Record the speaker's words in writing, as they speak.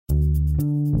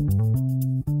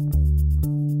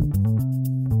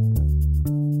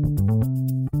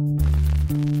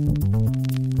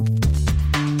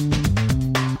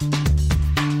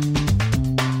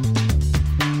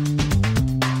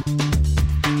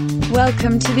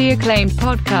Welcome to the acclaimed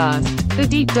podcast, The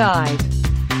Deep Dive,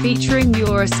 featuring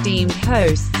your esteemed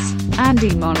hosts,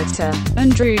 Andy Monitor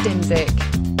and Drew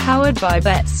Dinzik, powered by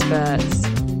BetSperts.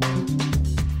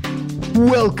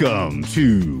 Welcome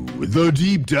to The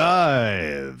Deep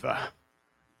Dive.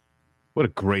 What a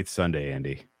great Sunday,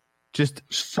 Andy. Just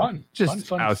fun.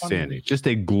 Outstanding. Fun. Just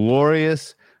a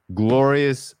glorious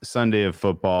Sunday of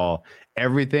football.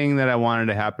 Everything that I wanted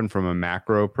to happen from a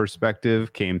macro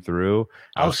perspective came through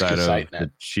outside of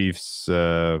the Chiefs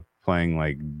playing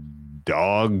like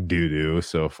dog doo-doo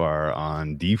so far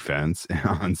on defense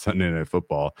on Sunday Night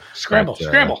Football. Scramble.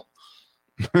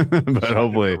 But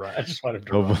hopefully, I just wanted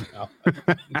to run now.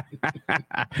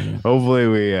 Hopefully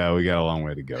we got a long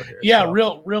way to go here. Yeah,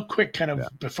 so. real quick, kind of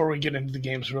before we get into the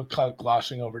games, real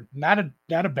glossing over. Not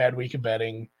a bad week of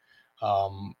betting.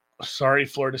 Sorry,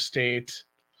 Florida State.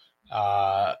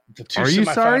 The two. Are you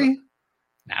sorry?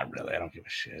 Not really. I don't give a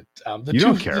shit. You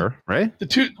don't care, right?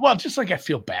 Just like I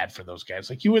feel bad for those guys.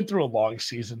 Like you went through a long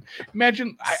season.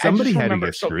 Imagine somebody had to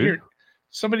get screwed.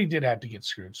 Somebody did have to get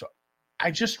screwed. So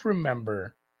I just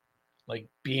remember like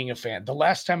being a fan. The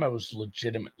last time I was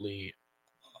legitimately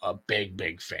a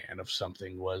big fan of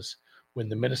something was when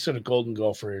the Minnesota Golden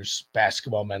Gophers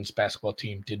men's basketball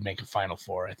team did make a Final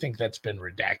Four. I think that's been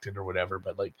redacted or whatever,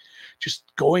 but like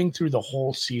just going through the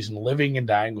whole season, living and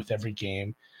dying with every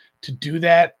game, to do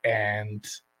that and,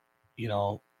 you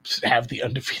know, have the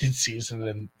undefeated season.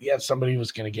 And yeah, somebody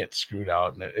was going to get screwed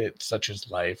out, and it's such as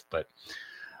life. But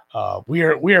we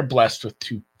are blessed with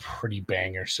two pretty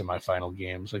banger semifinal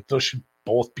games. Like those should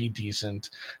both be decent.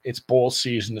 It's bowl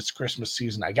season. It's Christmas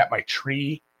season. I got my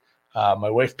tree. My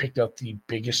wife picked out the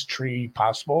biggest tree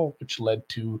possible, which led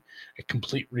to a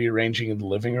complete rearranging in the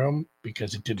living room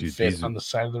because it didn't fit on the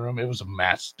side of the room. It was a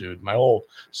mess, dude. My whole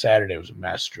Saturday was a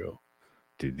mess, Drew.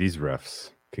 Dude, these refs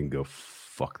can go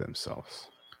fuck themselves.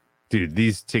 Dude,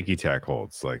 these ticky-tack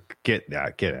holds, like, get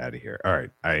out of here. All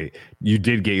right, you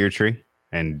did get your tree,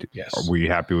 and yes. Were you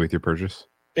happy with your purchase?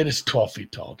 It is 12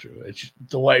 feet tall, Drew.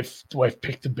 The wife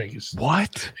picked the biggest.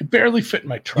 What? It barely fit in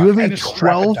my truck. You have a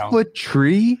 12-foot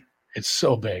tree? It's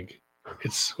so big.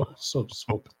 It's so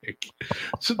big.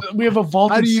 So we have a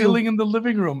vaulted ceiling in the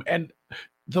living room, and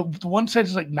the one side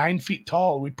is like 9 feet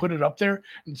tall. We put it up there,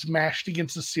 and it's mashed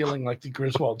against the ceiling like the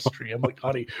Griswold's tree. I'm like,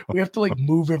 honey, we have to like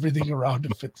move everything around to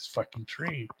fit this fucking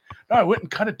tree. No, I went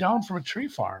and cut it down from a tree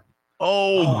farm.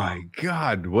 Oh my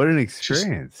God, what an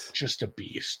experience. Just a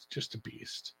beast.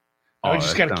 Oh, I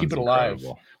just got to keep it alive.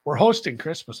 Incredible. We're hosting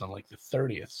Christmas on like the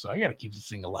 30th, so I got to keep this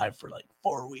thing alive for like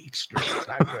 4 weeks.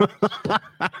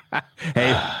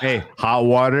 Hey, hot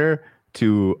water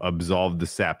to absolve the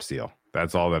sap seal.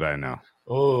 That's all that I know.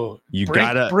 Oh, you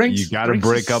gotta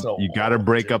break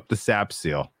up the sap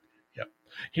seal. Yep.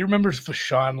 He remembers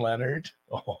Fashawn Leonard.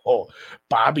 Oh,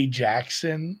 Bobby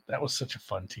Jackson. That was such a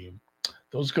fun team.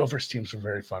 Those Gophers teams were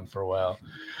very fun for a while.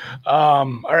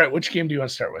 All right, which game do you want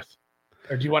to start with?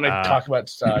 Or do you want to talk about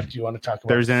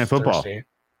Thursday Night Football?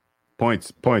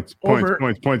 Points.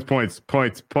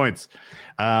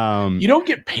 You don't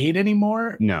get paid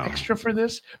anymore no extra for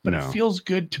this, but it feels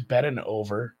good to bet an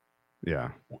over.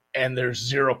 Yeah. And there's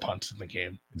zero punts in the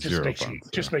game. It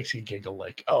just makes you giggle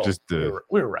like, oh,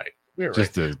 we were right.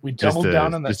 We doubled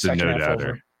down on that second half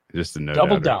over. Just a no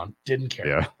doubled down. Didn't care.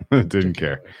 Yeah. Didn't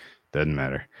care. Doesn't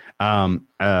matter.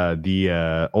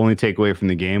 The only takeaway from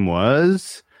the game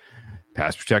was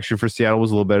pass protection for Seattle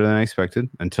was a little better than I expected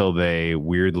until they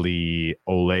weirdly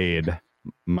olayed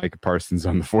Micah Parsons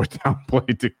on the fourth down play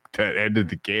that ended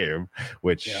the game,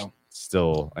 which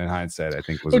still, in hindsight, I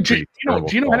think was a pretty terrible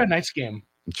Gino call. had a nice game.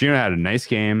 Gino had a nice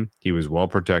game. He was well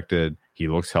protected. He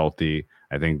looks healthy.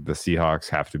 I think the Seahawks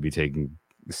have to be taken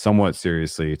somewhat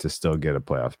seriously to still get a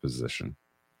playoff position.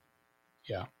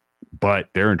 Yeah. But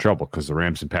they're in trouble because the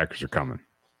Rams and Packers are coming.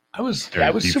 I was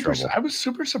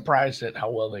super surprised at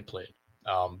how well they played.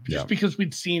 Because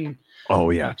we'd seen. Oh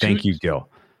yeah, thank you, Gil.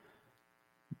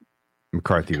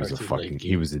 McCarthy was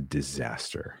he was a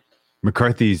disaster.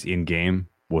 McCarthy's in game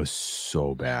was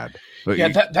so bad. But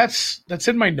that's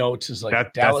in my notes. Is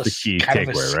like Dallas that's the key kind takeaway,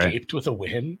 of escaped with a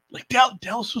win. Like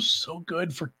Dallas was so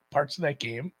good for parts of that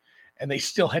game, and they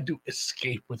still had to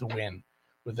escape with a win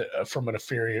from an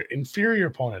inferior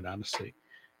opponent, honestly.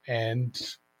 And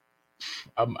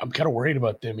I'm kind of worried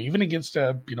about them, even against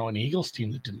an Eagles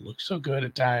team that didn't look so good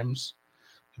at times.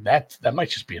 That might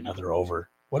just be another over.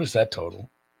 What is that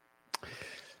total?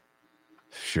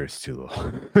 Sure, it's too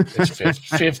low. It's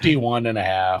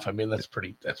 51.5. I mean, that's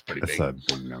pretty That's big. a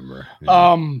big number.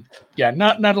 Yeah.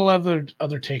 Not a lot of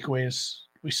other takeaways.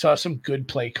 We saw some good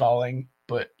play calling,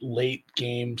 but late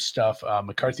game stuff.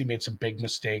 McCarthy made some big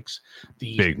mistakes.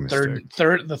 The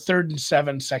third and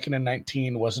 7, second and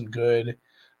 19 wasn't good.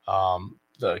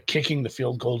 The kicking the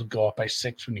field goal to go up by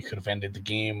 6 when you could have ended the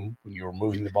game when you were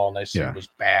moving the ball nicely was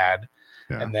bad.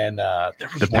 Yeah. And then there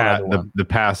was the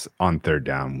pass on third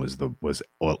down was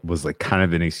like kind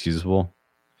of inexcusable.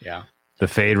 Yeah. The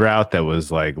fade route that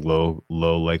was like low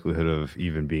likelihood of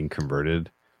even being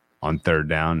converted on third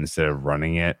down instead of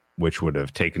running it, which would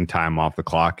have taken time off the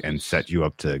clock and set you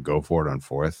up to go for it on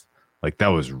fourth. Like that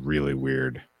was really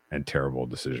weird and terrible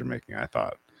decision making, I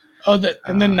thought. Oh,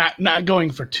 and then not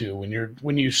going for 2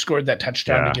 when you scored that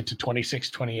touchdown to get to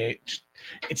 26-28.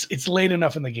 It's late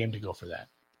enough in the game to go for that.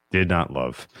 Did not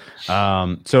love.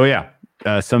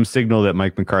 Some signal that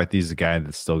Mike McCarthy is the guy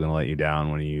that's still going to let you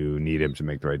down when you need him to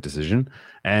make the right decision,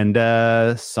 and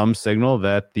some signal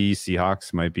that the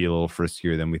Seahawks might be a little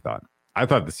friskier than we thought. I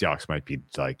thought the Seahawks might be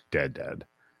like dead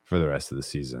for the rest of the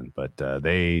season, but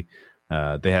they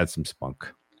had some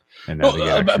spunk. And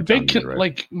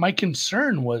my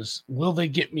concern was, will they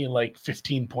get me like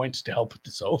 15 points to help put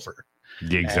this over?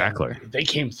 Yeah, exactly. And they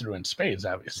came through in spades,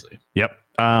 obviously. Yep.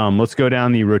 Let's go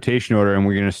down the rotation order, and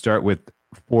we're going to start with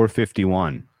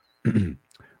 451,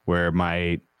 where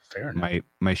my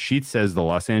sheet says the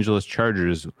Los Angeles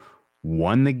Chargers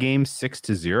won the game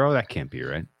 6-0. That can't be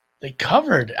right. They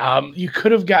covered. You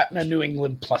could have gotten a New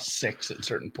England +6 at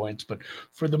certain points, but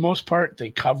for the most part,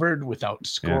 they covered without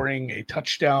scoring a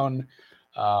touchdown.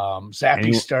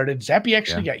 Zappe started. Zappe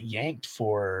actually got yanked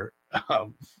for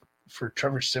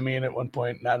Trevor Siemian at one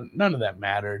point. None of that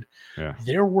mattered. Yeah.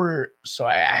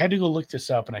 I had to go look this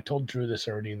up, and I told Drew this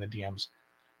already in the DMs.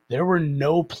 There were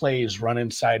no plays run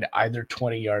inside either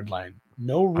 20-yard line.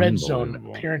 No red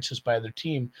zone appearances by either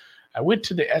team. I went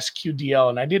to the SQDL,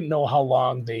 and I didn't know how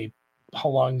long they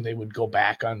would go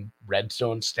back on red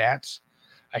zone stats.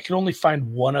 I could only find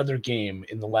one other game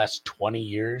in the last 20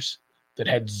 years that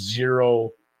had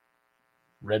 0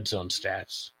 red zone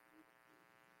stats.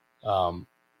 And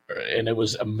it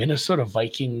was a Minnesota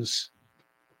Vikings.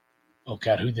 Oh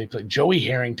God, who they played? Joey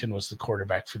Harrington was the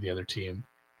quarterback for the other team.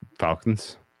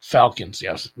 Falcons,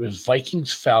 yes. It was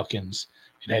Vikings-Falcons.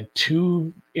 It had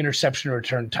 2 interception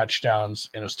return touchdowns,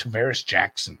 and it was Tavares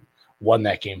Jackson won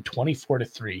that game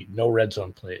 24-3. No red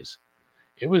zone plays.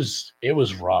 It was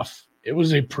rough. It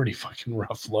was a pretty fucking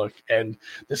rough look, and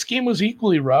this game was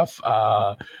equally rough.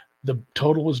 The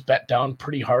total was bet down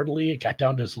pretty hardly. It got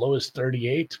down to as low as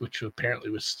 38, which apparently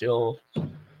was still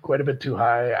quite a bit too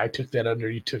high. I took that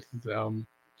under. You took them.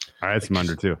 I had some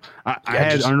under too. I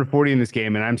had under 40 in this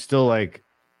game, and I'm still like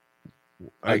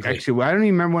actually, I don't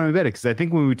even remember when we bet it, because I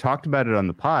think when we talked about it on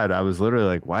the pod, I was literally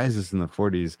like, why is this in the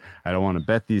 40s? I don't want to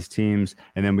bet these teams.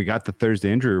 And then we got the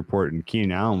Thursday injury report, and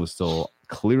Keenan Allen was still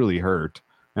clearly hurt.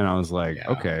 And I was like,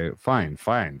 okay, fine.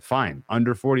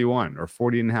 Under 41 or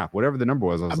 40.5, whatever the number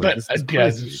was. I was like, this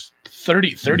is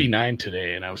crazy. 39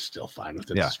 today, and I was still fine with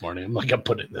it this morning. I'm like, I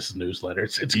put it in this newsletter.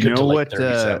 It's good to like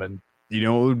 37. You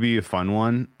know what would be a fun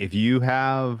one? If you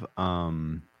have, I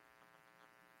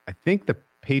think the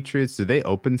Patriots, did they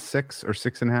open 6 or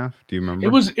 6.5? Do you remember?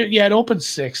 It opened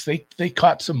 6. They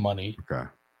caught some money.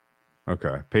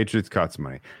 Okay. Patriots caught some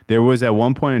money. There was at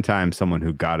one point in time someone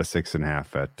who got a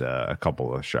 6.5 at a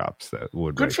couple of shops that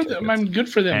would. Good for them. Good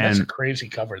for them. That's a crazy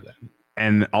cover then.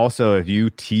 And also, if you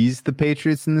tease the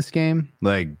Patriots in this game,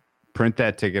 like print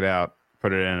that ticket out,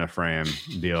 put it in a frame,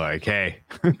 be like, hey.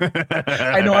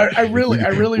 I know. I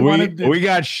really wanted to. We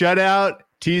got shut out.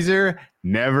 Teaser,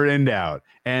 never in doubt.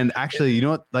 And actually, you know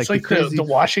what? It's like the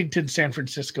Washington San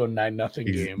Francisco 9-0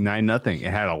 game. 9-0. It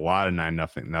had a lot of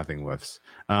 9-0 whiffs.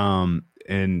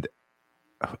 And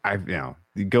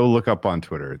go look up on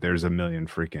Twitter. There's a million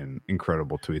freaking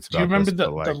incredible tweets about. Do you remember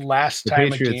the last time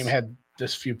Patriots, a game had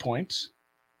this few points?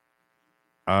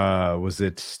 Was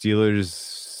it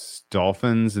Steelers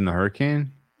Dolphins in the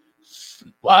Hurricane?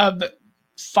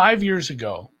 5 years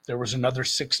ago, there was another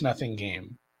 6-0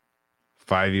 game.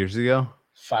 5 years ago?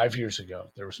 5 years ago,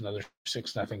 there was another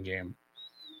 6-0 game.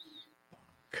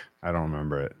 I don't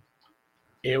remember it.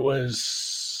 It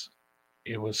was.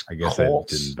 I guess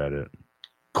Colts, I didn't bet it.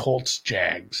 Colts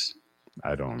Jags.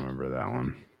 I don't remember that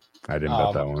one. I didn't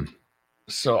bet that one.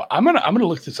 So I'm gonna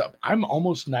look this up. I'm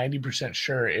almost 90%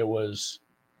 sure it was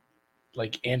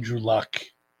like Andrew Luck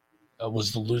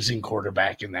was the losing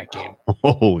quarterback in that game.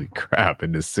 Holy crap!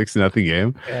 In this 6-0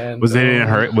 game, and, was it in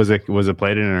a was it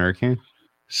played in a hurricane?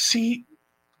 See,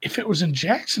 if it was in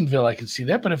Jacksonville, I could see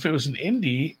that. But if it was in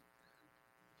Indy,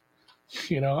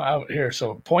 out here,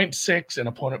 so 0.6 and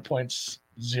opponent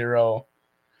 0.0.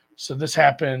 So this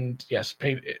happened,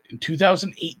 in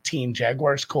 2018,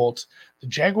 Jaguars Colts. The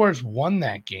Jaguars won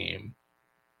that game.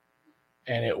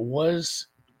 and was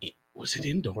it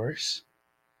indoors?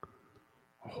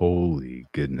 Holy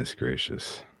goodness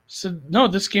gracious. So no,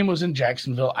 this game was in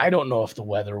Jacksonville. I don't know if the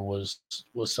weather was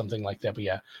something like that, but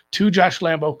yeah, 2 Josh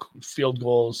Lambo field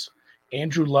goals.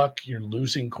 Andrew Luck, your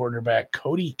losing quarterback.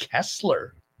 Cody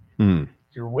Kessler,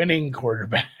 your winning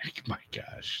quarterback. My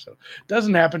gosh, so it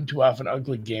doesn't happen too often.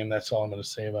 Ugly game. That's all I'm going to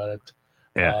say about it.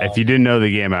 Yeah, if you didn't know the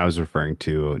game I was referring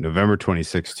to, November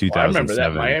 26, 2007. I remember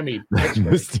that Miami.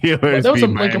 The Steelers that was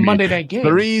like a Monday night game.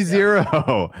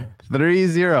 3-0.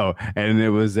 3-0. And it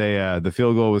was the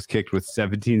field goal was kicked with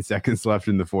 17 seconds left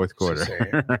in the fourth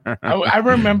quarter. I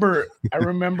remember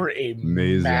a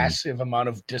Amazing. massive amount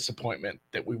of disappointment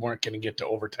that we weren't going to get to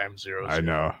overtime 0-0. I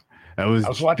know. I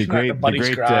was watching that in the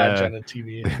Buddy's Garage on the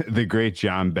TV. The great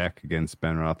John Beck against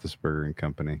Ben Roethlisberger and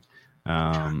company.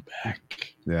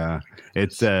 Yeah,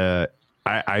 it's I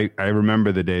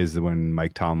remember the days when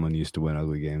Mike Tomlin used to win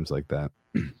ugly games like that.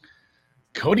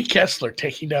 Cody Kessler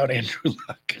taking down Andrew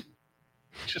Luck.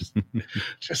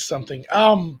 just something.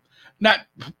 Not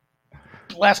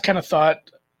last kind of thought.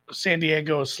 San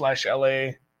Diego /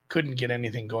 LA couldn't get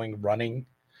anything going running,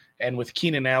 and with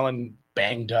Keenan Allen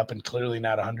banged up and clearly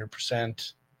not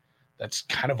 100%. That's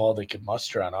kind of all they could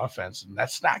muster on offense, and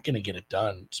that's not going to get it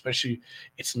done. Especially,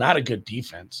 it's not a good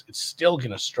defense. It's still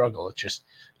going to struggle. It just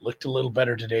looked a little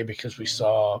better today because we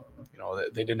saw,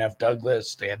 they didn't have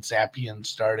Douglas. They had Zappian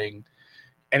starting.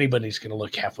 Anybody's going to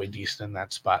look halfway decent in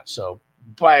that spot. So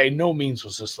by no means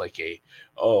was this like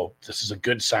this is a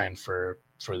good sign for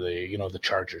the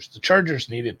Chargers. The Chargers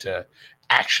needed to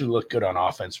actually look good on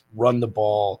offense, run the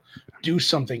ball, do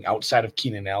something outside of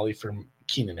Keenan Allen for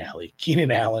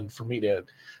me to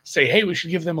say, hey, we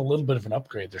should give them a little bit of an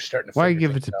upgrade. They're starting to. Why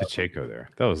give it to Pacheco there?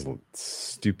 That was a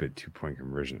stupid 2-point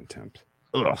conversion attempt.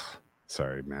 Ugh.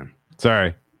 Sorry, man.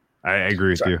 Sorry. I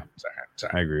agree with you.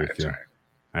 Sorry. I agree with you.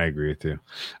 I agree with you.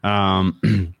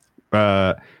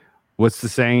 What's the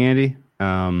saying, Andy?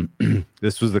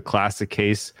 This was the classic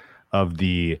case of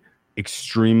the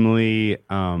extremely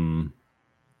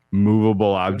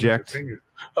movable object.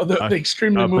 The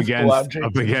extremely movable object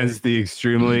up against the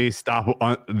extremely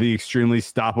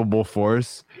stoppable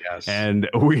force. Yes. And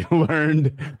we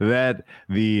learned that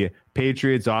the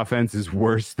Patriots offense is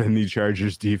worse than the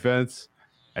Chargers defense.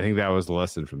 I think that was the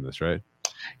lesson from this, right?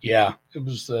 Yeah, it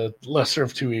was the lesser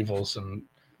of two evils, and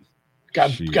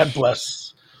God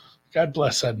bless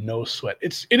had no sweat.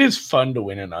 It is fun to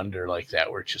win an under like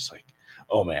that, where it's just like,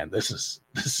 oh man, this is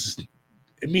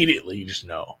immediately you just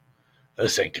know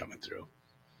this ain't coming through.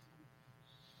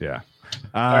 Yeah.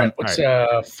 All right. What's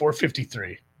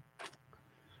 453?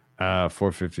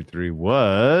 453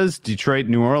 was Detroit,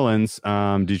 New Orleans.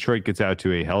 Detroit gets out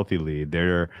to a healthy lead.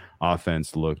 Their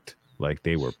offense looked like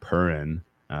they were purring.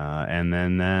 And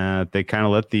then they kind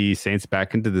of let the Saints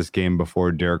back into this game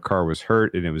before Derek Carr was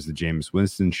hurt, and it was the Jameis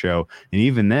Winston show. And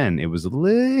even then, it was a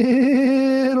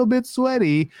little bit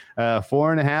sweaty.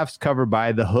 4.5's covered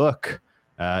by the hook.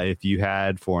 If you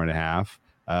had 4.5.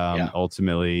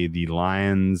 Ultimately, the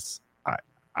Lions,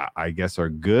 I guess, are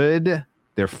good.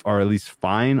 They are at least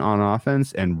fine on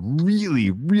offense and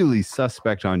really, really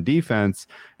suspect on defense.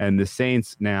 And the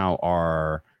Saints now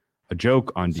are a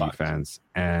joke on defense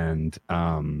and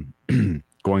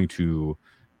going to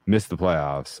miss the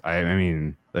playoffs. I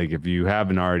mean, like, if you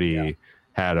haven't already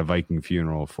had a Viking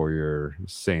funeral for your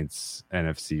Saints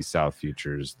NFC South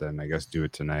futures, then I guess do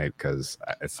it tonight because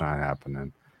it's not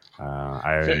happening. For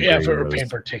a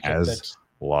paper ticket that's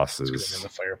losses in the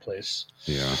fireplace.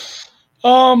 Yeah.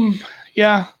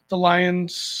 The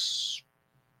Lions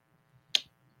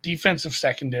defensive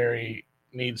secondary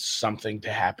needs something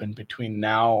to happen between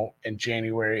now and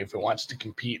January if it wants to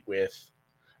compete with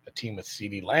a team with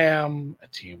CeeDee Lamb, a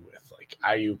team with like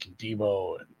Ayuk and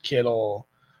Debo and Kittle,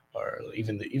 or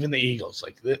even the Eagles.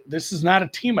 Like this is not a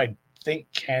team I think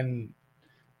can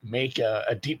make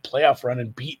a deep playoff run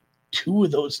and beat two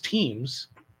of those teams.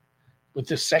 With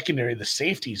this secondary, the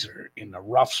safeties are in a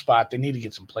rough spot. They need to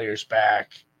get some players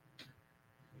back.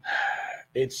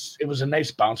 It was a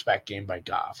nice bounce back game by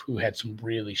Goff, who had some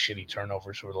really shitty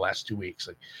turnovers over the last 2 weeks.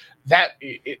 Like that,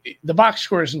 the box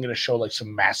score isn't going to show like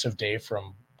some massive day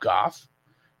from Goff,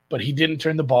 but he didn't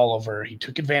turn the ball over. He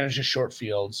took advantage of short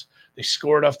fields. They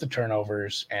scored off the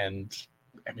turnovers, and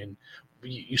I mean,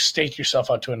 you stake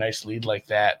yourself out to a nice lead like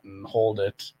that and hold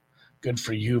it. Good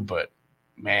for you, but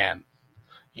man,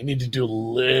 you need to do a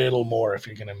little more if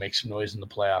you're going to make some noise in the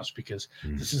playoffs, because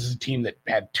this is a team that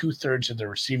had 2/3 of their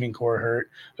receiving core hurt,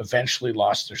 eventually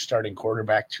lost their starting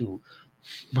quarterback to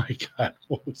My God,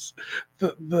 what was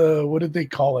what did they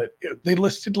call it? They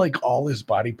listed like all his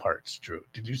body parts, Drew.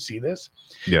 Did you see this?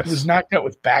 Yes. He was knocked out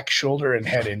with back, shoulder, and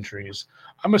head injuries.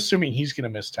 I'm assuming he's going to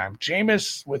miss time.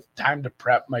 Jameis with time to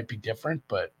prep might be different,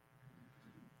 but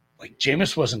like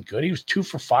Jameis wasn't good. He was 2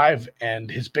 for 5, and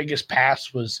his biggest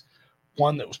pass was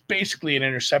one that was basically an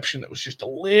interception that was just a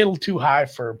little too high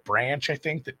for Branch, I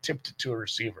think, that tipped it to a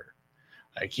receiver.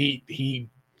 Like he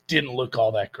didn't look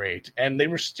all that great. And they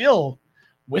were still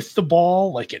with the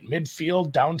ball, like at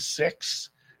midfield, down 6,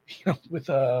 with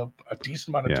a decent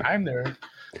amount of time there.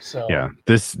 So yeah,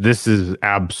 this is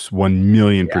abs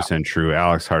 1,000,000% true.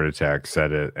 Alex Heart Attack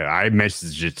said it. I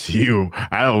messaged it to you.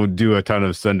 I don't do a ton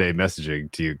of Sunday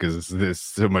messaging to you because this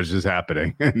so much is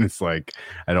happening, and it's like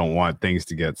I don't want things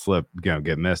to get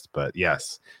get missed. But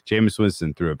yes, Jameis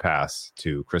Winston threw a pass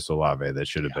to Chris Olave that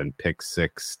should have been pick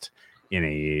sixed in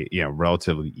a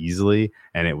relatively easily,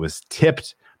 and it was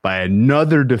tipped by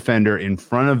another defender in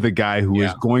front of the guy who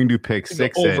was going to pick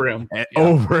six over him,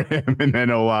 and then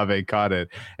Olave caught it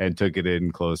and took it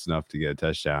in close enough to get a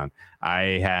touchdown. I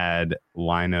had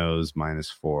Linos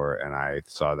 -4, and I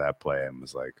saw that play and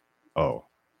was like, "Oh,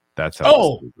 that's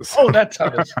how." That's how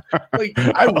this. Like,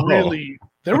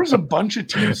 there was a bunch of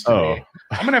teams today.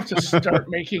 I'm gonna have to start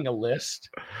making a list.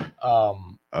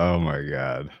 Oh my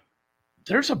God.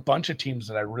 There's a bunch of teams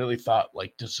that I really thought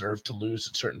like deserved to lose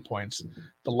at certain points.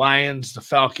 The Lions, the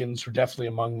Falcons were definitely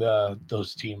among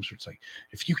those teams where it's like,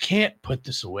 if you can't put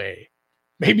this away,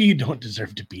 maybe you don't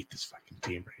deserve to beat this fucking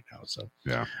team right now. So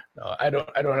yeah, no, I don't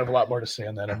have a lot more to say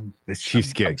on that. The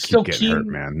Chiefs keep getting hurt,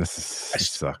 man. This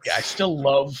sucks. Yeah, I still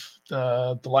love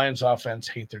the Lions offense,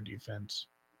 hate their defense.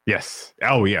 Yes.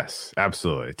 Oh yes,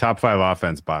 absolutely. Top 5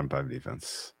 offense, bottom 5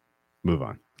 defense. Move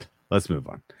on. Let's move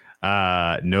on.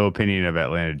 No opinion of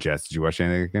Atlanta Jets. Did you watch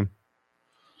anything of the game?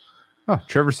 Oh,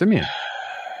 Trevor Siemian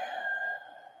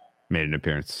made an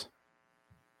appearance.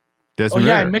 Desmond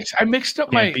Ridder I mixed up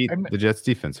the Jets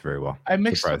defense very well. I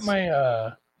mixed up my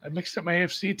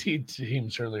AFC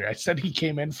teams earlier. I said he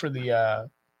came in for the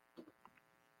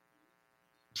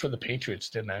Patriots,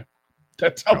 didn't I?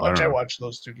 That's how much I watched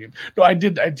those two games. No, I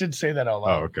did say that out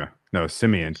loud. Oh, okay. No,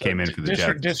 Siemian came in for the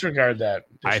Jets. Disregard that.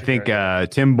 I think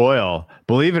Tim Boyle,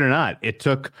 believe it or not, it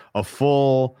took a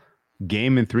full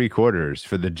game and 3 quarters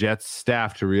for the Jets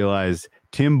staff to realize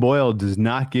Tim Boyle does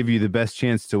not give you the best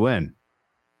chance to win.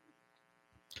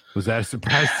 Was that a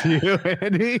surprise to you,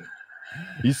 Andy?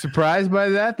 You surprised by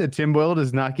that Tim Boyle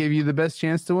does not give you the best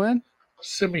chance to win?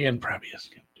 Siemian probably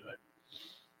isn't going to do it.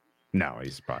 No,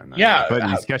 he's probably not. Yeah, but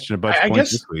he's catching a bunch of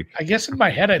points this week. I guess in my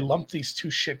head I lumped these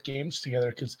 2 shit games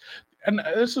together and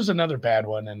this was another bad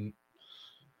one. And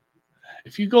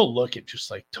if you go look at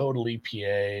just like total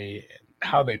EPA and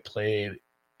how they played,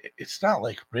 it's not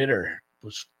like Ridder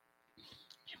was,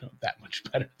 that much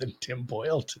better than Tim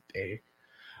Boyle today.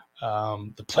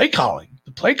 The play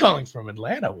calling from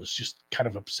Atlanta was just kind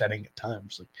of upsetting at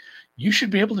times. Like, you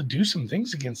should be able to do some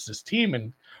things against this team,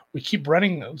 and we keep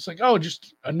running. It's like,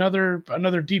 just another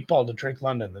deep ball to Drake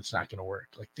London. That's not going to work.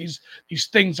 Like these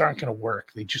things aren't going to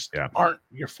work. They just aren't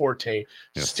your forte.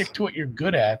 Yes. Stick to what you're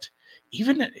good at.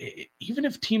 Even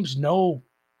if teams know,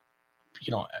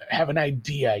 have an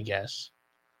idea, I guess,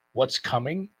 what's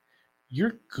coming.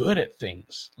 You're good at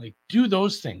things. Like, do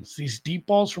those things. These deep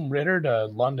balls from Ridder to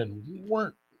London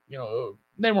weren't,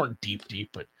 they weren't deep,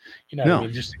 but I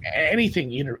mean, just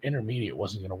anything intermediate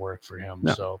wasn't going to work for him.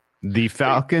 No. So the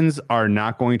Falcons are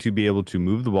not going to be able to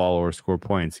move the ball or score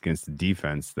points against a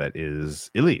defense that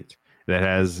is elite, that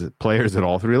has players at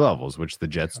all 3 levels, which the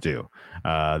Jets do.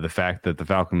 The fact that the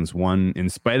Falcons won in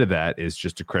spite of that is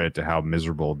just a credit to how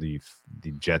miserable the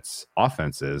Jets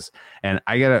offense is. And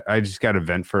I just got to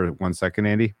vent for 1 second,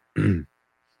 Andy. I'm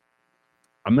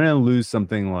going to lose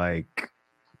something like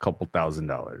a couple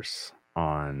 $1,000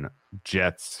 on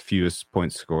Jets fewest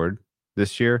points scored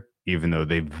this year, even though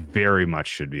they very much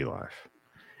should be live.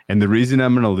 And the reason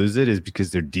I'm going to lose it is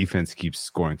because their defense keeps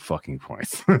scoring fucking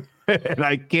points. And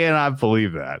I cannot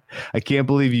believe that. I can't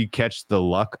believe you catch the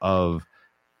luck of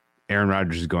Aaron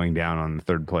Rodgers going down on the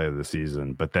 3rd play of the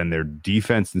season, but then their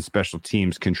defense and special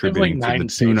teams contributing to the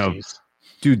tune of,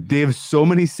 dude, they have so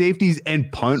many safeties and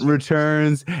punt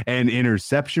returns and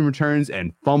interception returns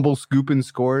and fumble scoop and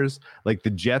scores. Like, the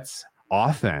Jets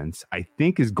offense, I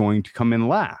think, is going to come in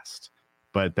last,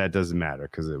 but that doesn't matter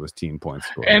because it was team points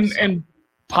scored. And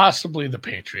possibly the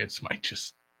Patriots might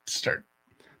just start.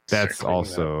 That's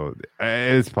also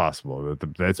it's possible. It's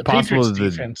the possible Patriots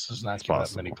defense does not give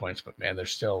up many points, but man, they're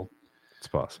still. It's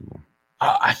possible.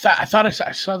 I thought I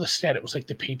saw the stat. It was like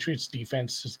the Patriots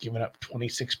defense has given up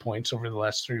 26 points over the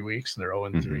last 3 weeks, and they're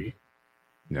 0-3.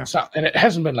 Yeah. It's not, and it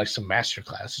hasn't been like some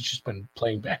masterclass. It's just been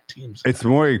playing bad teams. It's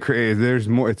more crazy. There's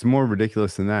more. It's more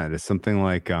ridiculous than that. It's something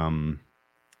like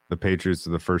the Patriots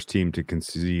are the first team to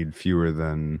concede fewer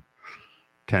than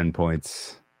 10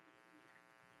 points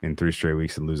in 3 straight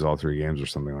weeks and lose all 3 games or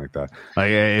something like that.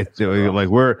 Like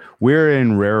we're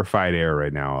in rarefied air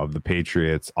right now of the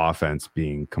Patriots offense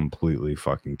being completely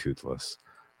fucking toothless.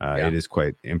 It is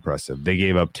quite impressive. They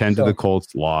gave up 10 to the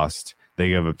Colts, lost. They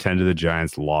gave up 10 to the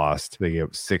Giants, lost. They gave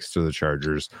up 6 to the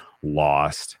Chargers,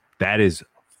 lost. That is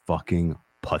fucking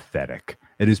pathetic.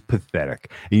 It is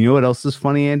pathetic. And you know what else is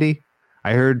funny, Andy?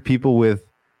 I heard people with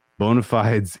bona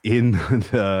fides in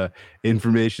the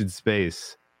information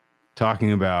space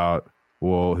talking about,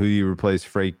 well, who you replace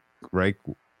Frank Reich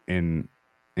in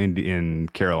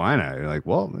Carolina. You're like,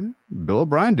 well, Bill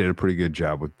O'Brien did a pretty good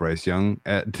job with Bryce Young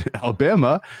at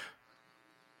Alabama.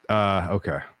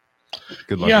 Okay.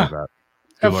 Good luck with that.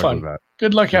 Have fun.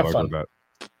 Good luck. Have fun.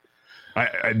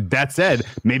 That said,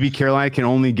 maybe Carolina can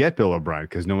only get Bill O'Brien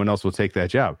because no one else will take that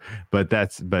job. But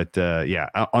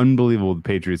unbelievable. The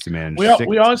Patriots managed.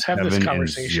 We always have this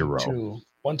conversation too.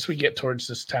 Once we get towards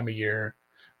this time of year,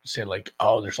 we say like,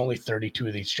 oh, there's only 32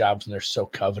 of these jobs and they're so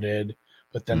coveted.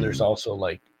 But then there's also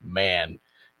like, man,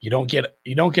 you don't get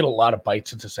a lot of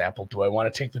bites at this apple. Do I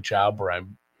want to take the job where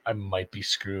I might be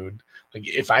screwed? Like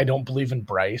if I don't believe in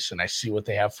Bryce and I see what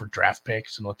they have for draft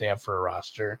picks and what they have for a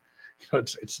roster,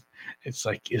 it's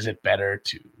like, is it better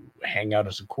to hang out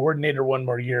as a coordinator one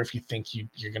more year if you think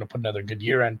you're going to put another good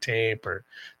year on tape, or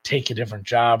take a different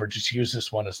job, or just use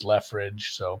this one as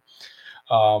leverage? So,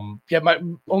 my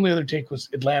only other take was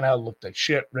Atlanta looked like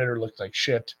shit. Ritter looked like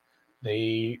shit.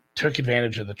 They took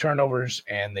advantage of the turnovers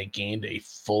and they gained a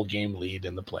full game lead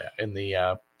in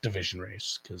the division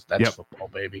race, because that's football,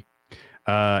 baby.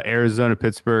 Arizona,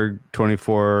 Pittsburgh,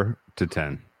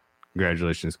 24-10.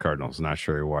 Congratulations, Cardinals. Not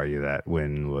sure why that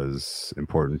win was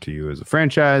important to you as a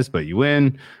franchise, but you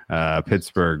win.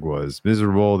 Pittsburgh was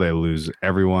miserable. They lose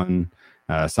everyone.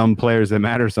 Some players that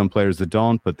matter, some players that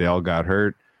don't, but they all got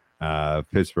hurt.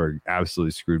 Pittsburgh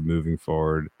absolutely screwed moving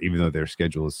forward, even though their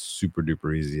schedule is super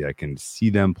duper easy. I can see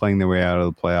them playing their way out of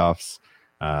the playoffs.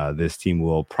 This team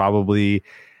will probably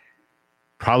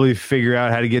figure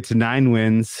out how to get to 9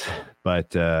 wins,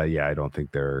 but I don't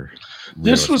think they're.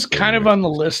 This was kind of on the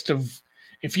list of,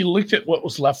 if you looked at what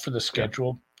was left for the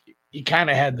schedule, you kind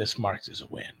of had this marked as a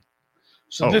win.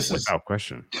 So this is without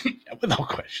question. Without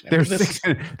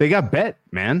question. They got bet,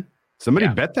 man. Somebody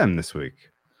bet them this week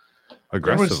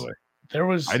aggressively.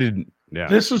 I didn't. Yeah.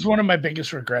 This was one of my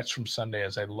biggest regrets from Sunday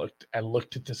as I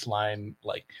looked at this line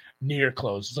like near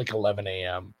close. It's like 11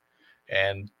 a.m.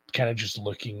 and kind of just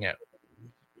looking at,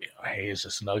 hey, is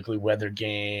this an ugly weather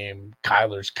game?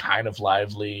 Kyler's kind of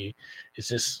lively. Is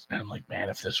this? And I'm like, man,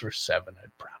 if this were 7,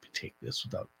 I'd probably take this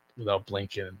without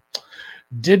blinking.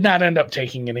 Did not end up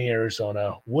taking any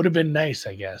Arizona. Would have been nice,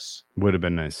 I guess. Would have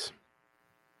been nice.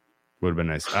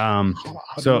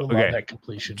 So okay, that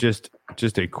completion. Just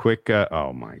a quick.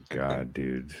 Oh my god,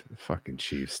 dude! Fucking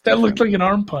Chiefs. That looked like an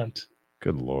arm punt.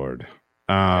 Good lord.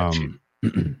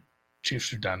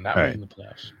 Chiefs are done. Not making the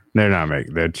playoffs. They're not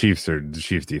making. The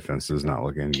Chiefs defense does not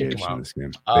look engaged in this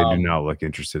game. They do not look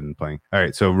interested in playing. All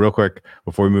right, so real quick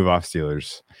before we move off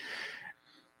Steelers,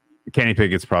 Kenny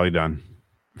Pickett's probably done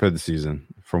for the season,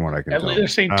 from what I can tell. They're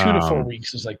saying 2 to 4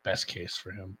 weeks is like best case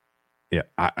for him. Yeah,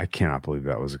 I cannot believe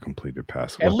that was a completed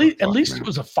pass. At least it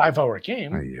was a 5-hour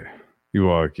game. Yeah, you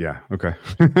are. Yeah, okay.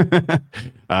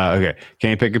 Okay,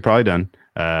 Kenny Pickett probably done.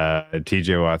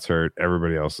 TJ Watt's hurt.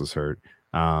 Everybody else is hurt.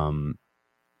 I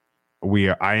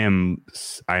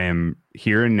am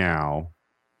here and now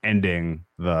ending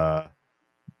the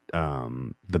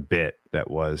bit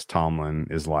that was Tomlin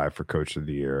is live for Coach of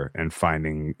the Year and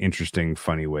finding interesting,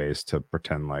 funny ways to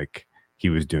pretend like he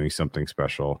was doing something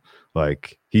special.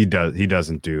 Like he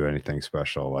doesn't do anything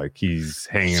special. Like he's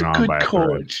hanging on by a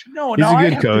thread. No, he's a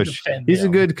good coach. He's a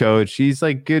good coach. He's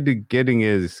like good at getting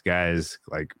his guys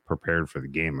like prepared for the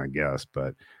game, I guess.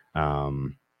 But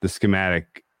the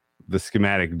schematic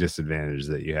disadvantage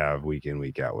that you have week in,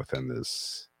 week out with him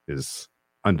is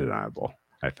undeniable.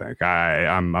 I think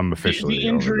I'm officially the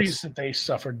injuries that they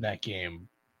suffered in that game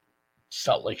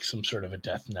felt like some sort of a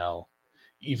death knell,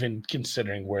 even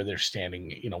considering where they're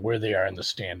standing, where they are in the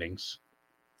standings.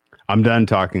 I'm done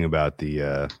talking about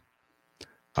the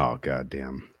oh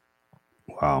goddamn.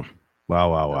 Wow.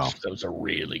 That was a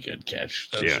really good catch.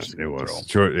 It was.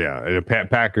 Sure, yeah.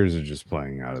 Packers are just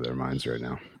playing out of their minds right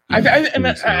now.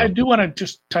 I do want to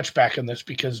just touch back on this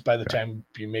because by the time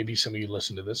maybe some of you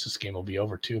listen to this game will be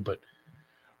over too. But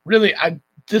really,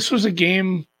 this was a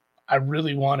game I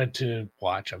really wanted to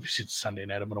watch. Obviously, it's Sunday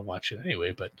night. I'm going to watch it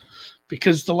anyway. But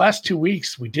because the last 2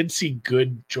 weeks we did see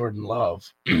good Jordan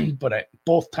Love, but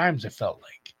both times I felt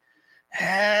like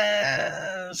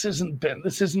this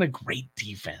isn't a great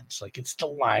defense. Like, it's the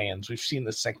Lions. We've seen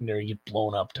the secondary get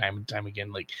blown up time and time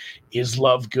again. Like, is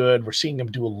Love good? We're seeing him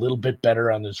do a little bit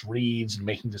better on his reads and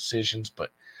making decisions,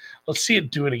 but let's see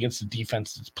it do it against a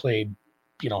defense that's played,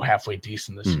 halfway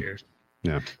decent this year.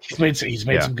 Yeah, he's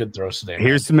made some good throws today.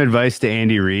 Here's some advice to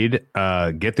Andy Reid: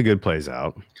 get the good plays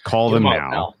out, call them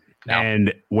now.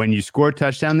 And when you score a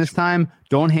touchdown this time,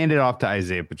 don't hand it off to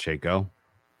Isaiah Pacheco.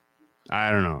 I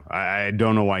don't know. I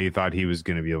don't know why you thought he was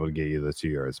going to be able to get you the 2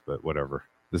 yards, but whatever.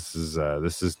 This is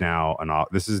now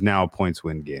a points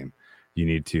win game. You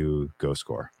need to go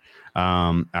score.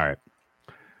 All right.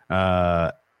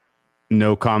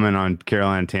 No comment on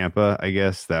Carolina Tampa. I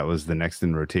guess that was the next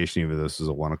in rotation. Even though this was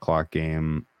a 1:00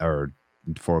 game or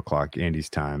 4:00 Andy's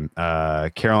time.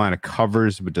 Carolina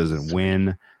covers but doesn't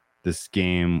win this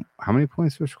game. How many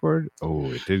points were scored?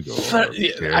 Oh, it did go over.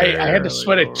 I had to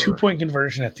sweat a 2-point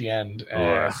conversion at the end.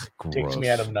 Takes me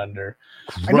out of an under.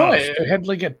 Gross. I know I had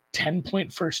like a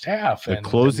 10-point first half. The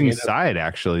closing side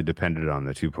actually depended on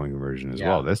the 2-point conversion as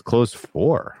well. That's close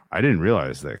 4. I didn't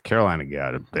realize that Carolina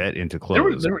got a bet into close. There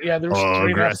was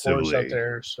 3.5 fours out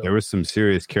there. So. There was some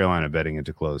serious Carolina betting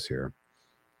into close here.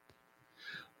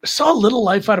 I saw a little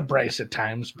life out of Bryce at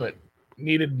times, but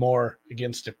needed more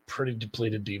against a pretty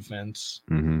depleted defense.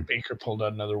 Mm-hmm. Baker pulled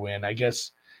out another win. I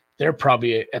guess they're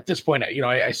probably at this point.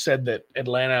 I said that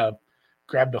Atlanta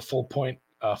grabbed a full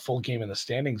game in the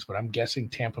standings, but I'm guessing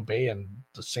Tampa Bay and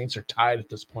the Saints are tied at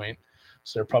this point,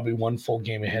 so they're probably one full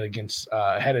game ahead of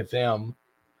them.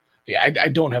 Yeah, I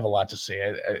don't have a lot to say.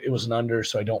 It was an under,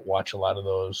 so I don't watch a lot of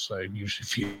those. I usually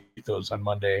feed those on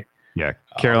Monday. Yeah,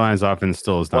 Carolina's offense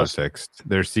still is not fixed.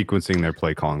 Their sequencing, their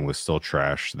play calling was still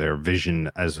trash. Their vision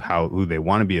as who they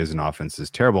want to be as an offense is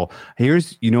terrible.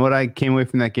 You know what I came away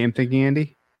from that game thinking,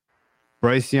 Andy?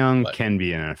 Bryce Young can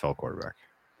be an NFL quarterback.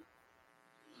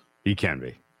 He can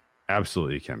be.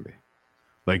 Absolutely can be.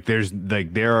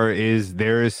 There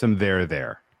is some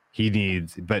there. He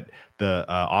needs, but the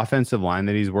offensive line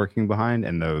that he's working behind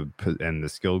and the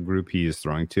skill group he is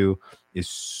throwing to is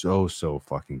so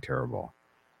fucking terrible.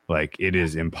 Like, it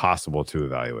is impossible to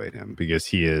evaluate him because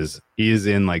he is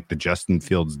in like the Justin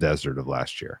Fields desert of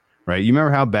last year, right? You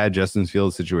remember how bad Justin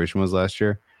Fields' situation was last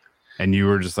year? And you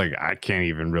were just like, I can't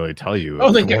even really tell you.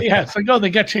 They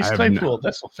got Chase Claypool.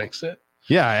 This will fix it.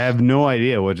 Yeah, I have no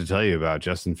idea what to tell you about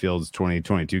Justin Fields'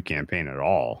 2022 campaign at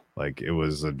all. Like, it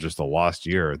was just a lost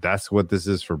year. That's what this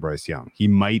is for Bryce Young. He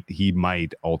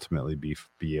might ultimately be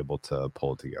able to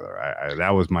pull it together.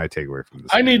 That was my takeaway from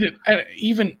this. I needed,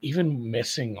 even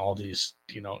missing all these,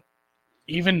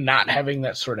 even not having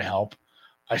that sort of help,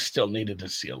 I still needed to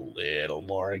see a little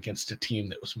more against a team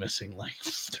that was missing like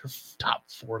their top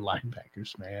 4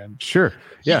 linebackers, man. Sure.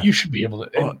 Yeah. You should be able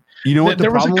to. You know what the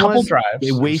there problem was a couple was? drives.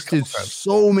 They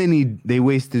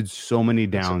wasted so many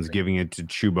downs giving it to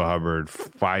Chuba Hubbard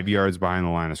 5 yards behind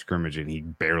the line of scrimmage, and he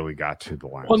barely got to the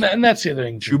line. Well, and that's the other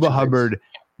thing. Chuba Hubbard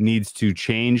needs to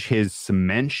change his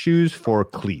cement shoes for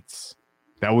cleats.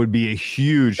 That would be a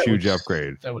huge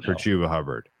upgrade for Chuba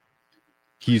Hubbard.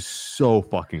 He's so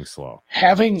fucking slow.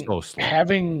 Having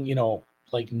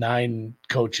 9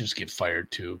 coaches get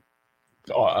fired too,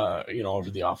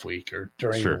 over the off week or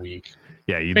during the week.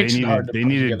 Yeah, they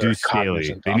need to do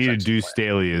Staley. They need to do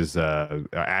Staley as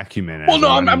acumen. Well, no,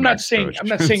 I'm not saying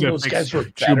those guys were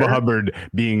better. Chuba Hubbard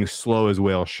being slow as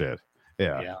whale shit.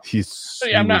 Yeah.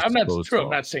 I'm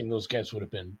not saying those guys would have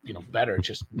been better.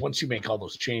 Just once you make all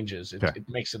those changes, it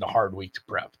makes it a hard week to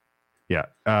prep. Yeah,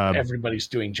 everybody's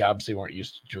doing jobs they weren't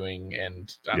used to doing,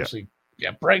 and honestly,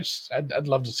 Bryce, I'd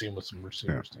love to see him with some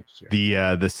receivers next year.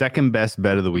 The second best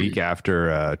bet of the week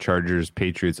after Chargers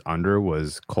Patriots under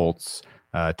was Colts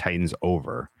Titans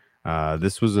over.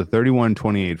 This was a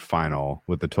 31-28 final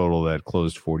with a total that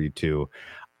closed 42.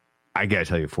 I gotta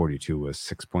tell you, 42 was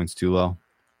 6 points too low.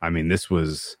 I mean, this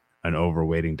was an over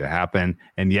waiting to happen,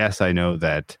 and yes, I know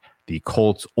that the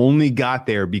Colts only got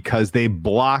there because they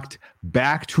blocked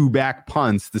back-to-back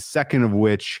punts, the second of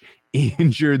which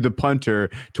injured the punter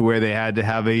to where they had to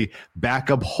have a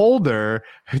backup holder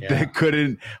that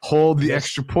couldn't hold the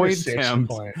extra point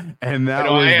attempt. And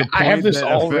that was the point I have this that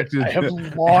all affected. I have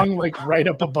long right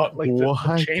up about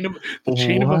the chain of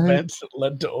events that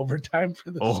led to overtime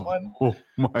for this one. Oh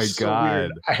my god!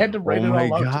 Weird. I had to write it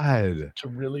all out to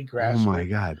really grasp. Oh my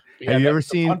god! Have you ever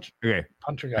seen?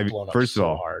 Punter got blown up first of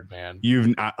all, hard, man.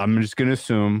 I'm just gonna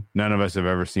assume none of us have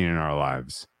ever seen in our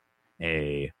lives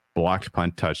a blocked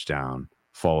punt touchdown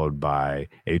followed by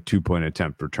a 2-point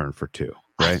attempt return for 2.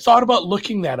 I right? thought about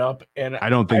looking that up, and I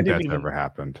don't think didn't that's ever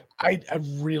happened. I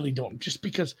really don't, just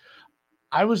because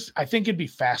I think it'd be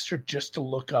faster just to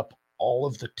look up all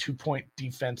of the 2-point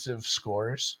defensive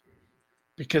scores,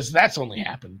 because that's only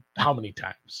happened how many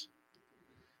times?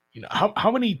 You know,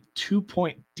 how many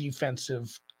 2-point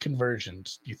defensive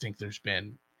conversions do you think there's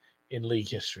been in league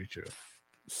history, Drew?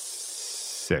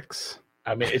 6.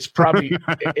 I mean, it's probably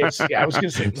I was gonna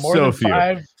say more So than few.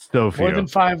 5, So more few. than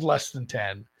 5, less than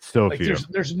 10. So Like few.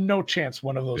 there's no chance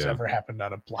one of those Yeah. ever happened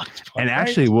on a blocked punt. And right?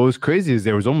 actually, what was crazy is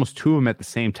there was almost 2 of them at the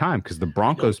same time, because the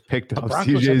Broncos picked up Broncos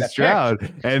had CJ that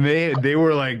Stroud, and they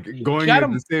were like going got at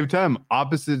him. the same time,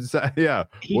 opposite side. Yeah,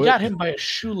 he got him by a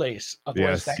shoelace.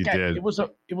 Otherwise, Yes, that guy, did. it was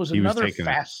He was another taking it.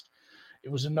 fast.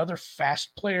 It was another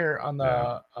fast player on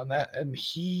the on that, and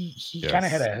he kind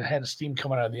of Yes. had a steam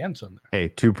coming out of the end zone there. Hey,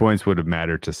 2 points would have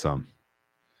mattered to some.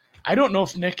 I don't know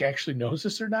if Nick actually knows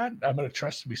this or not. I'm going to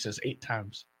trust him. He says 8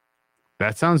 times.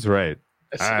 That sounds right.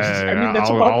 I mean,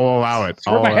 that's I'll allow it. That's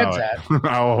where I'll my allow head's it. at.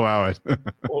 I'll allow it.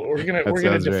 Well, we're gonna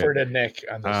sounds defer to Nick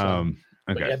on this one.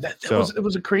 But Okay. yeah, it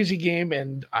was a crazy game,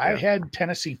 and I had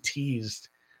Tennessee teased,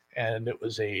 and it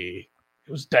was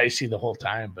dicey the whole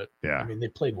time. But Yeah. I mean, they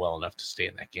played well enough to stay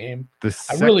in that game.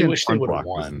 I really wish they would have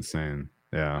Was won. insane.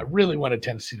 Yeah. I really wanted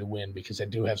Tennessee to win because I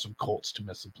do have some Colts to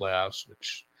miss the playoffs,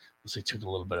 which they took a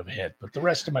little bit of a hit. But the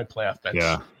rest of my playoff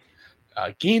bets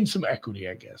gained some equity,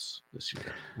 I guess, this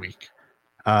week.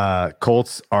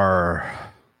 Colts are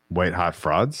white hot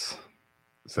frauds.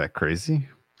 Is that crazy?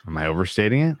 Am I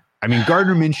overstating it? I mean,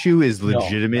 Gardner Minshew is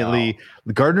legitimately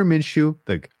Gardner Minshew.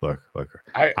 Like, look.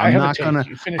 I'm not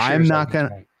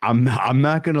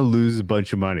gonna lose a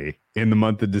bunch of money in the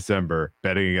month of December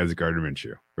betting against Gardner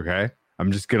Minshew. Okay,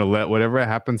 I'm just gonna let whatever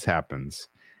happens.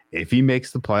 If he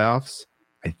makes the playoffs,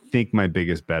 I think my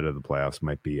biggest bet of the playoffs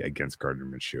might be against Gardner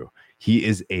Minshew. He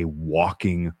is a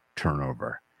walking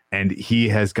turnover, and he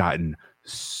has gotten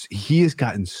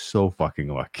so fucking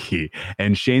lucky.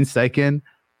 And Shane Steichen,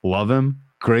 love him.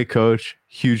 Great coach,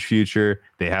 huge future.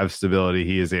 They have stability.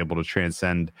 He is able to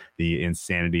transcend the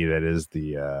insanity that is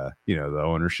the the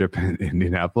ownership in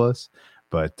Indianapolis.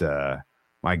 But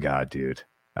my God, dude,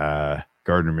 Gardner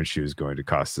Minshew is going to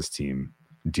cost this team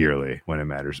dearly when it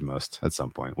matters most at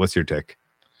some point. What's your take?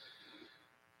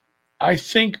 I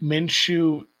think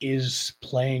Minshew is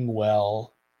playing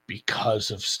well because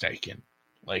of Steichen.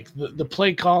 Like the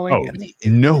play calling.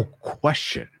 No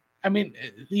question. I mean,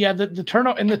 yeah, the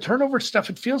turnover stuff,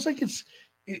 it feels like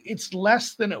it's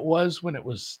less than it was when it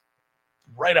was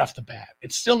right off the bat.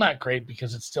 It's still not great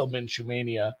because it's still Minshew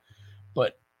mania,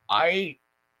 but I'm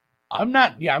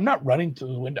not running to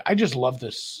the window. I just love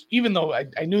this. Even though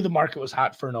I knew the market was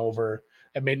hot for an over,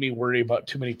 it made me worry about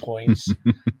too many points.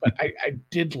 But I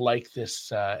did like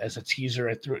this as a teaser.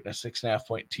 I threw it in a 6.5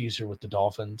 point teaser with the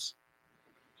Dolphins.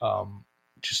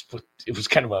 It was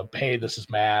kind of a, hey, this is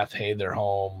math. Hey, they're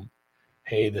home.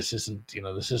 Hey, this isn't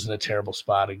a terrible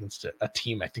spot against a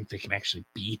team I think they can actually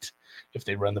beat if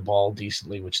they run the ball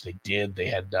decently, which they did. They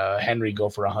had Henry go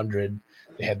for 100.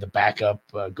 They had the backup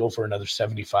go for another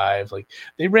 75. Like,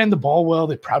 they ran the ball well.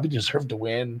 They probably deserved to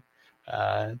win.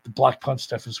 The block punt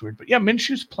stuff is weird, but yeah,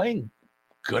 Minshew's playing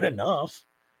good enough.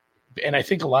 And I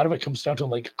think a lot of it comes down to,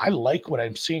 like, I like what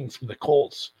I'm seeing from the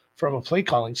Colts from a play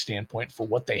calling standpoint for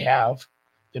what they have.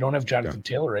 They don't have Jonathan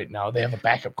Taylor right now. They have a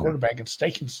backup quarterback, and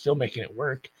Steichen's still making it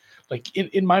work. Like,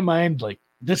 in my mind, like,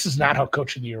 this is not how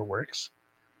Coach of the Year works,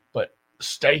 but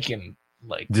Steichen,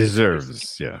 like,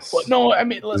 deserves, yes. Well, no, I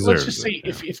mean, let's just say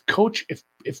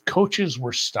if coaches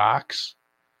were stocks,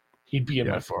 he'd be in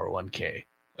my 401k.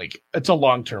 Like, it's a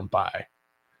long-term buy.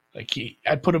 Like,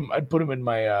 I'd put him in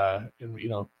my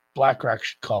BlackRock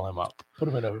should call him up. Put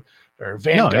him in or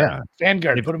Vanguard.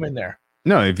 Vanguard, put him in there.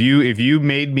 No, if you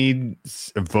made me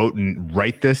vote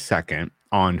right this second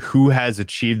on who has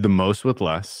achieved the most with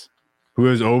less, who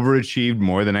has overachieved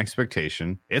more than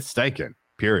expectation, it's Steichen.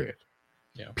 Period.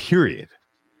 Yeah. Period.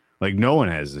 Like, no one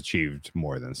has achieved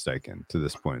more than Steichen to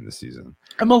this point in the season.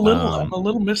 I'm a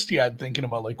little misty-eyed thinking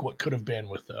about, like, what could have been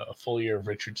with a full year of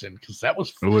Richardson, because it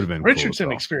would have been Richardson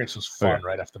cool experience was fun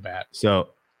right off the bat. So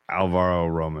Alvaro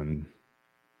Roman,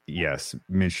 yes,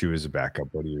 Minshew is a backup.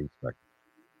 What do you expect?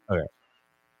 Okay.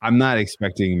 I'm not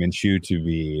expecting Minshew to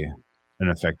be an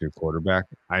effective quarterback.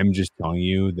 I'm just telling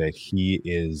you that he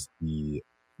is the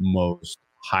most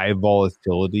high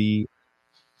volatility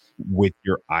with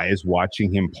your eyes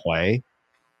watching him play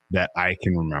that I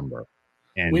can remember.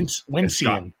 And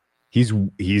Wincian. He's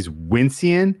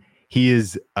Wincian. He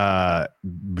is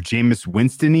Jameis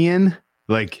Winstonian.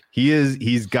 Like,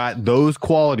 he's got those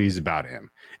qualities about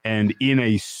him. And in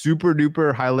a super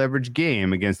duper high leverage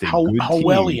game against a good team,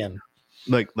 Howellian.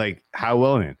 like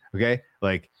Howellian. Okay,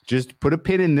 like just put a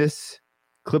pin in this,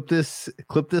 clip this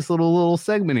little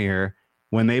segment here.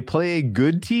 When they play a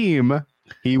good team,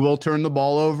 he will turn the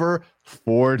ball over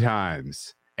 4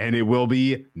 times, and it will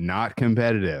be not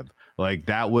competitive. Like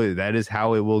that is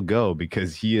how it will go,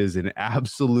 because he is an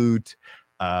absolute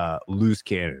loose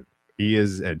cannon. He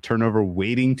is a turnover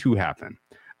waiting to happen.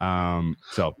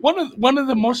 So one of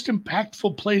the most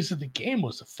impactful plays of the game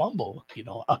was a fumble.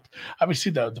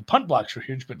 Obviously the punt blocks were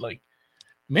huge, but like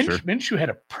Minshew had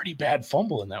a pretty bad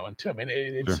fumble in that one too. I mean,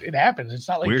 it happens. It's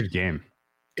not like weird game.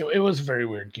 It was a very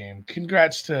weird game.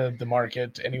 Congrats to the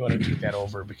market, anyone who took that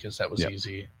over, because that was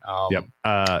easy.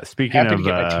 Speaking happy of to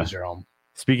get my teaser home.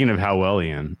 Speaking of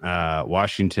Howellian,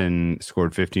 Washington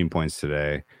scored 15 points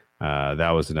today. That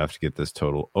was enough to get this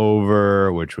total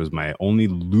over, which was my only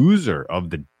loser of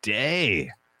the day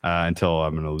until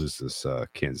I'm going to lose this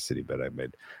Kansas City bet I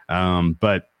made.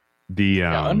 But the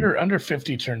under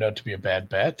 50 turned out to be a bad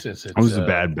bet. It was a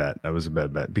bad bet. That was a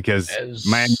bad bet because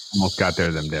Miami almost got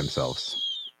there themselves.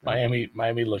 Miami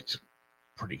looked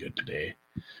pretty good today.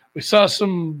 We saw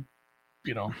some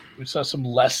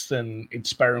less than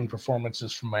inspiring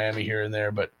performances from Miami here and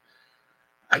there, but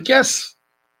I guess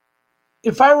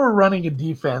if I were running a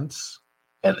defense,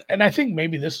 and I think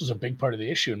maybe this was a big part of the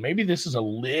issue, and maybe this is a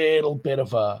little bit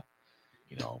of a,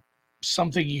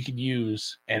 something you could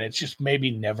use, and it's just maybe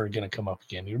never going to come up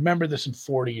again. You remember this in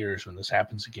 40 years when this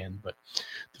happens again, but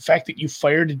the fact that you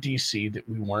fired a DC that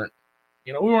we weren't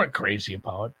crazy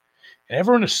about, and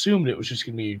everyone assumed it was just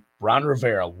going to be Ron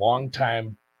Rivera,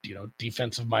 longtime,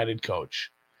 defensive-minded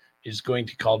coach, is going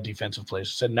to call defensive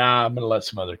plays. Said, "Nah, I'm going to let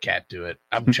some other cat do it.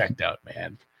 I'm checked out,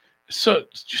 man." So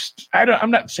it's just,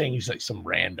 I'm not saying he's like some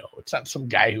rando. It's not some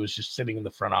guy who was just sitting in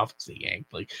the front office they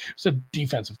yanked. Like, it's a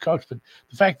defensive coach, but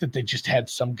the fact that they just had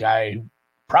some guy who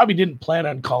probably didn't plan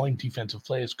on calling defensive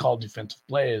plays, call defensive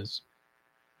plays,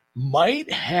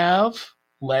 might have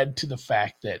led to the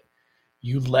fact that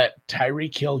you let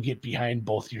Tyreek Hill get behind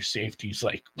both your safeties.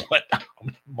 Like, what?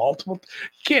 Multiple?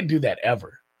 You can't do that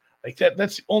ever. Like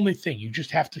that's the only thing. You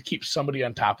just have to keep somebody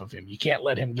on top of him. You can't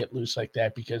let him get loose like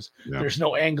that, because there's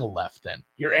no angle left then.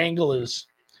 Your angle is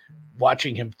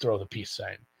watching him throw the peace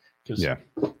sign. Because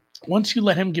once you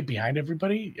let him get behind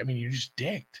everybody, I mean, you're just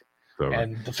dicked.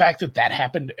 And the fact that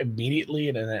happened immediately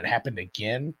and then it happened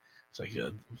again, it's like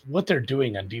what they're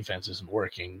doing on defense isn't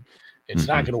working. It's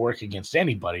not going to work against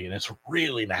anybody, and it's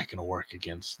really not going to work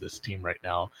against this team right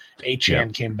now.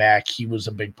 Achane came back. He was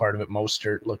a big part of it.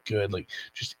 Mostert looked good. Like,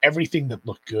 just everything that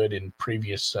looked good in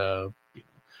previous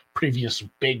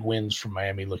big wins from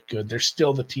Miami looked good. They're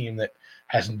still the team that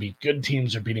hasn't beat good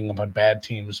teams or beating up on bad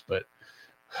teams, but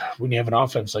when you have an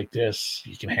offense like this,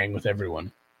 you can hang with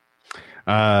everyone.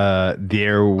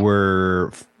 There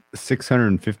were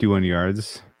 651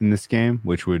 yards in this game,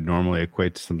 which would normally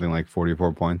equate to something like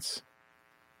 44 points.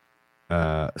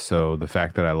 So the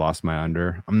fact that I lost my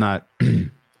under, I'm not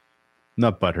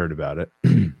butthurt about it.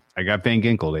 I got Van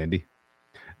Ginkel, Andy.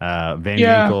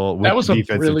 Ginkel. That was a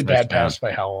really bad pass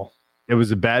by Howell. It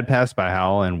was a bad pass by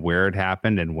Howell, and where it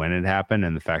happened and when it happened,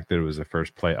 and the fact that it was the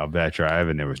first play of that drive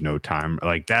and there was no time.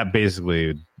 Like, that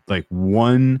basically, like,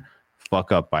 one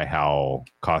fuck up by Howell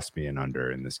cost me an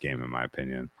under in this game, in my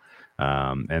opinion.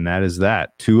 And that is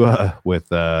that. Tua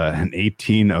with an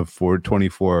 18 of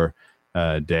 424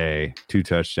 day, 2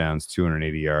 touchdowns,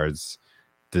 280 yards,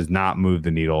 does not move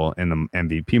the needle in the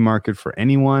MVP market for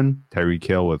anyone. Tyreek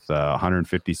Hill with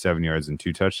 157 yards and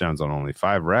 2 touchdowns on only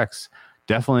 5 recs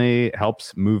definitely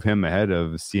helps move him ahead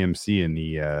of CMC in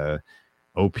the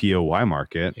OPOY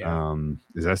market.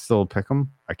 Is that still a pick'em?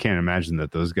 I can't imagine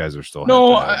that those guys are still.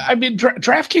 No, I mean,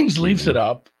 DraftKings leaves it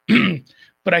up.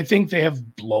 But I think they have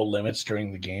low limits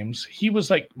during the games. He was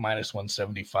like minus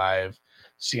 175.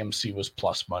 CMC was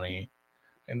plus money.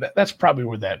 And that's probably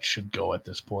where that should go at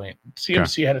this point.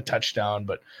 CMC had a touchdown,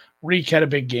 but Reek had a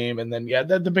big game. And then,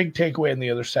 the big takeaway on the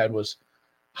other side was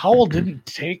Howell didn't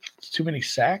take too many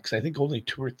sacks. I think only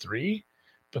 2 or 3.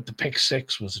 But the pick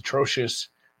 6 was atrocious.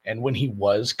 And when he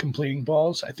was completing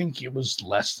balls, I think it was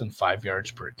less than 5 yards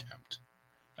per attempt.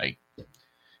 Like,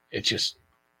 it just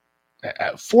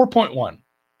 4.1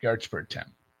 yards per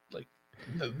attempt. Like,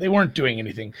 they weren't doing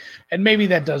anything. And maybe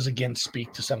that does again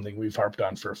speak to something we've harped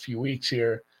on for a few weeks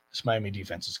here. This Miami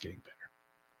defense is getting better.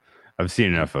 I've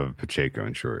seen enough of Pacheco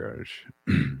and short yardage.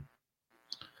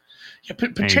 Yeah,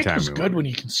 Pacheco's good when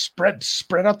you can spread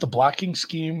out the blocking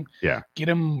scheme. Yeah, get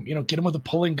him with a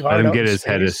pulling guard. Let him get his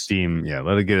head of steam. Yeah,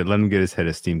 let him get his head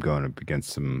of steam going up against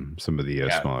some of the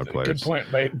smaller players. Good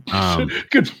point, mate.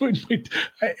 Good point, mate.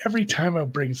 Every time I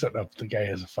bring something up, the guy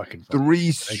has a fucking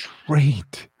 3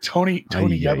 straight. Tony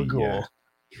Gabagool.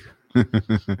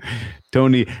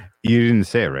 Tony, you didn't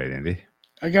say it right, Andy.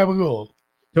 Gabagool.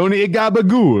 Tony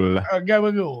Gabagool.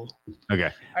 Gabagool.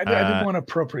 Okay. I didn't want to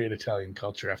appropriate Italian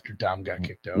culture after Dom got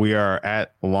kicked out. We are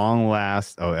at long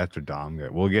last. Oh, after Dom.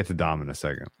 We'll get to Dom in a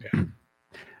second. Yeah.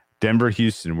 Denver,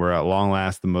 Houston. We're at long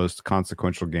last the most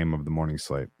consequential game of the morning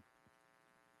slate.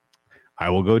 I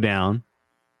will go down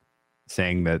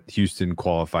saying that Houston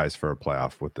qualifies for a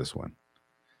playoff with this win.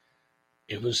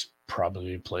 It was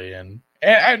probably play in.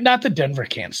 And not that Denver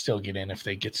can't still get in if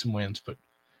they get some wins, but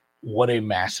what a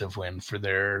massive win for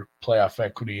their playoff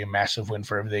equity, a massive win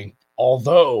for everything.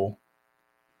 Although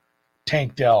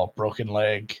Tank Dell, broken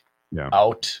leg,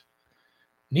 out.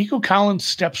 Nico Collins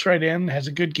steps right in, has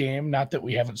a good game. Not that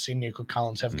we haven't seen Nico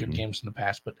Collins have good games in the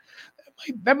past, but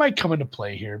that might come into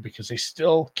play here because they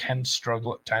still can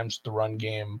struggle at times with the run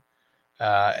game.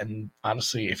 And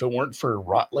honestly, if it weren't for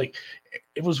Russ, like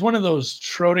it was one of those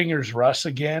Schrodinger's Russ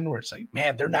again, where it's like,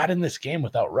 man, they're not in this game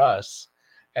without Russ.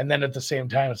 And then at the same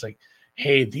time, it's like,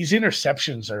 hey, these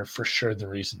interceptions are for sure the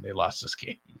reason they lost this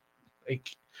game.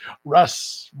 Like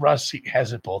Russ he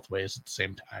has it both ways at the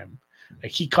same time.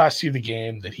 Like he costs you the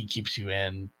game that he keeps you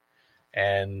in.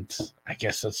 And I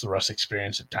guess that's the Russ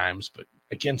experience at times. But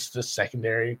against this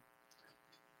secondary,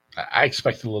 I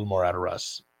expected a little more out of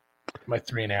Russ. My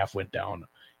 3.5 went down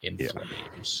in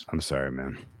flames. I'm sorry,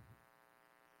 man.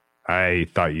 I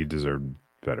thought you deserved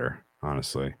better,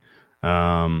 honestly.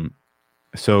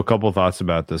 So a couple thoughts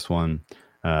about this one.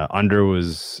 Under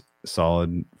was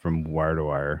solid from wire to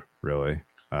wire, really.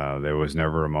 There was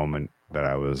never a moment that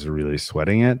I was really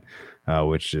sweating it,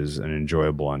 which is an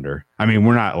enjoyable under. I mean,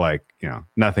 we're not like,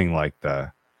 nothing like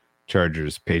the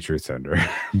Chargers Patriots under,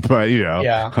 but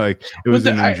like it was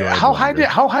an enjoyable how under.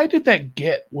 How high did that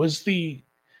get? Was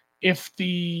if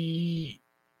the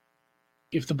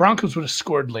Broncos would have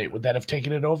scored late, would that have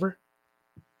taken it over?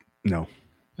 No.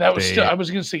 That was still. I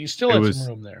was going to say you still had some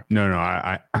room there. No.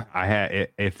 I had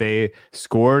if they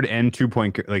scored and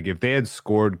 2-point, like if they had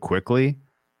scored quickly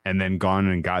and then gone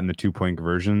and gotten the 2-point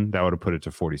conversion, that would have put it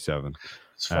to 47.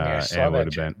 It's funny. I saw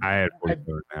that. I had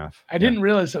 47.5. I didn't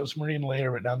realize that was Marine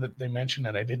Layer, but now that they mentioned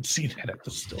it, I did see that at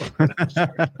the store.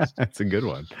 That's a good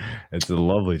one. It's a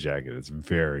lovely jacket. It's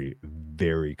very,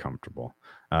 very comfortable.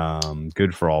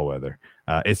 Good for all weather.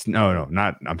 It's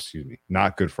not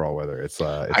good for all weather. It's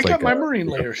I like got my Marine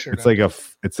Layer shirt.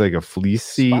 It's like a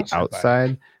fleecy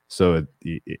outside. So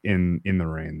in the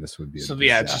rain, this would be it's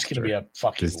just gonna be a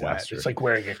fucking disaster. Wet. It's like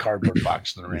wearing a cardboard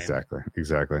box in the rain.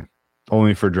 Exactly.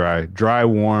 Only for dry,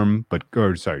 warm,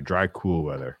 dry, cool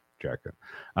weather jacket.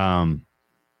 All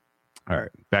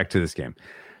right, back to this game.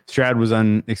 Stroud was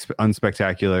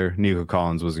unspectacular. Nico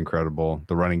Collins was incredible.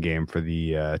 The running game for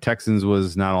the Texans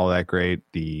was not all that great.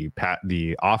 The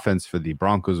offense for the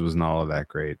Broncos was not all that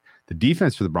great. The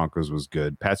defense for the Broncos was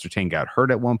good. Pat Surtain got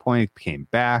hurt at one point, came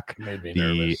back. Made me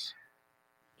nervous.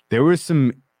 There were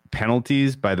some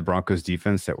penalties by the Broncos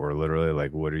defense that were literally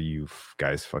like, what are you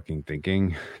guys fucking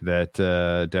thinking? That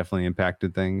definitely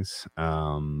impacted things.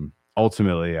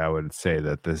 Ultimately, I would say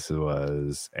that this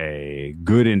was a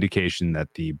good indication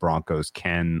that the Broncos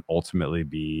can ultimately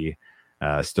be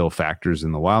still factors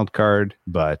in the wild card,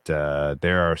 but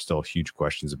there are still huge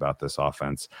questions about this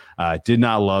offense. Did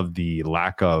not love the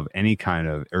lack of any kind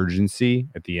of urgency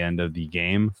at the end of the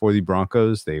game for the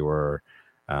Broncos. They were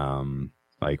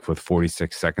like with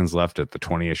 46 seconds left at the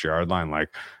 20-ish yard line, like,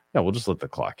 yeah, we'll just let the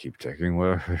clock keep ticking.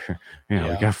 We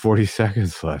got 40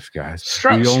 seconds left, guys.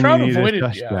 Stroud avoided a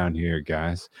touchdown here,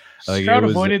 guys. Stroud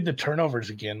avoided the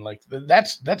turnovers again. Like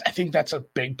that's I think that's a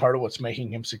big part of what's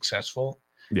making him successful.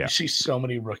 Yeah. You see so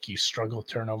many rookies struggle with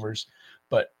turnovers,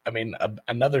 but I mean,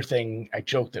 another thing, I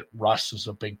joked that Russ was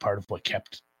a big part of what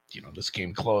kept this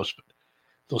game close. But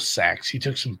those sacks, he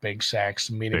took some big sacks,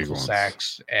 some meaningful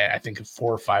sacks. I think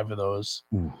 4 or 5 of those.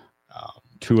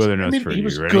 Two other notes for you. He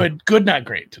was good, not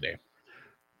great today.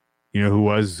 You know who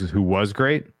was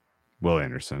great? Will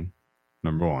Anderson,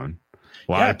 number one.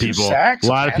 A lot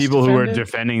of people who are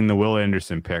defending the Will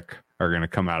Anderson pick are going to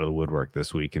come out of the woodwork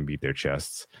this week and beat their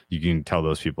chests. You can tell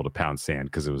those people to pound sand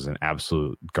because it was an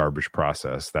absolute garbage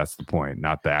process. That's the point,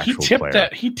 not the actual player.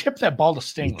 He tipped that ball to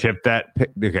Stingley. He tipped that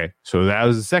pick. Okay, so that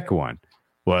was the second one.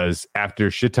 Was after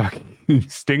shit talking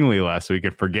Stingley last week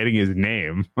and forgetting his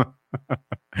name.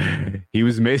 He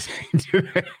was amazing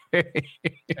today.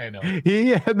 I know. He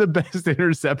had the best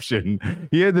interception.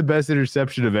 He had the best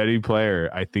interception of any player,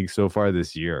 I think, so far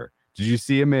this year. Did you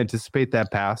see him anticipate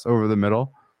that pass over the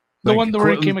middle? The one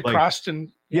where he came across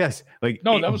and yes, like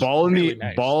no, that was ball in really the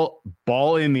nice.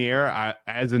 ball in the air.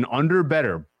 As an under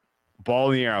better,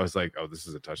 ball in the air. I was like, oh, this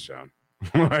is a touchdown.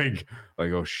 like,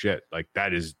 oh shit, like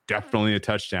that is definitely a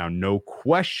touchdown, no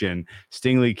question.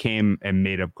 Stingley came and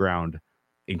made up ground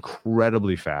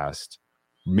incredibly fast,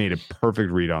 made a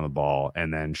perfect read on the ball,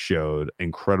 and then showed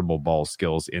incredible ball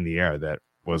skills in the air that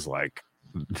was like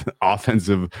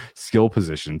offensive skill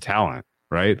position talent,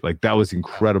 right? Like that was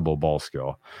incredible ball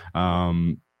skill.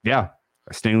 Yeah,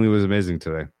 Stingley was amazing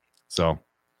today. So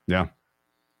yeah,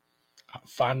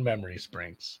 fond memories,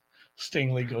 Brinks.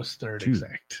 Stingley goes third. Dude.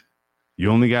 Exact. You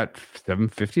only got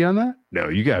 750 on that? No,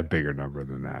 you got a bigger number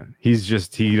than that. He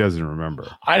doesn't remember.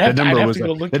 I'd have to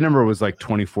go look. That number was like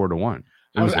 24-1.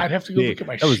 I'd have to go look at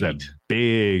my sheet. That was a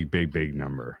big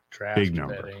number. Draft big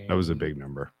number. betting. That was a big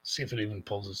number. See if it even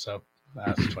pulls us up.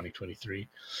 That's 2023.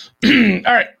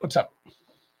 All right, what's up?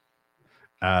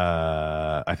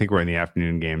 I think we're in the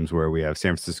afternoon games where we have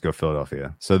San Francisco,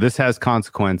 Philadelphia. So this has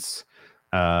consequence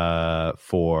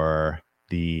for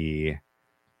the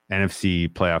NFC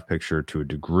playoff picture to a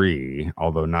degree,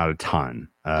 although not a ton.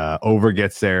 Over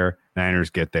gets there, Niners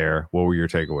get there. What were your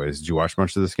takeaways? Did you watch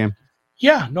much of this game?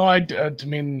 Yeah, no, I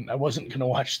mean, I wasn't going to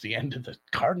watch the end of the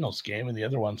Cardinals game, and the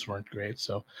other ones weren't great.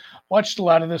 So watched a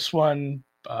lot of this one.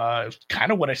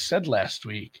 Kind of what I said last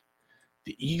week.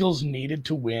 The Eagles needed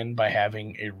to win by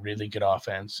having a really good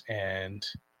offense, and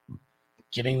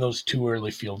getting those 2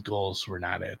 early field goals were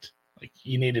not it. Like,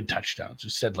 you needed touchdowns. You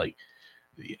said, like,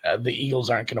 the Eagles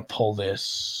aren't going to pull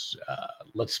this.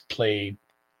 Let's play,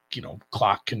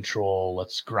 clock control.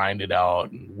 Let's grind it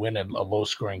out and win a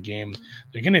low-scoring game.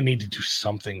 They're going to need to do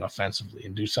something offensively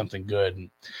and do something good. And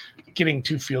getting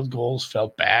 2 field goals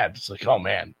felt bad. It's like, oh,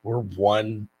 man, we're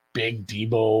one big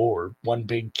Debo or one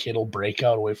big Kittle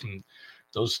breakout away from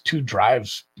those 2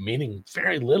 drives, meaning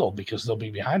very little because they'll be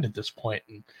behind at this point.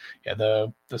 And yeah,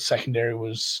 the secondary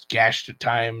was gashed at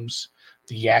times.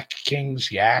 The Yak Kings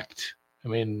yacked. I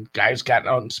mean, guys got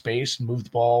out in space and moved the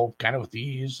ball kind of with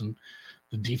ease, and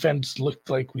the defense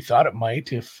looked like we thought it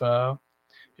might if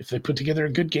they put together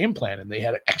a good game plan, and they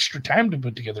had extra time to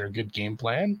put together a good game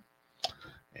plan.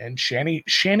 And Shanny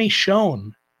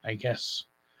shone, I guess.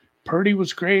 Purdy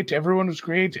was great. Everyone was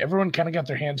great. Everyone kind of got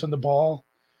their hands on the ball.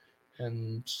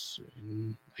 And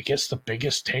I guess the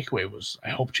biggest takeaway was I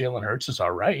hope Jalen Hurts is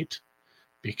all right,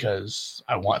 because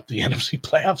I want the NFC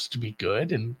playoffs to be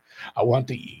good, and I want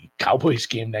the Cowboys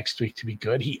game next week to be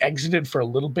good. He exited for a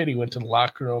little bit. He went to the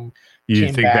locker room.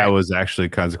 You think that was actually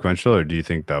consequential, or do you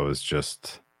think that was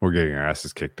just we're getting our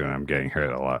asses kicked and I'm getting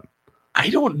hurt a lot? I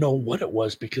don't know what it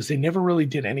was, because they never really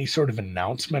did any sort of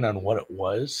announcement on what it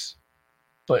was.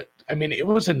 But, I mean, it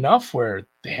was enough where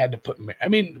they had to put – I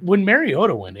mean, when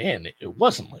Mariota went in, it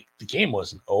wasn't like – the game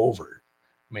wasn't over.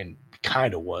 I mean, it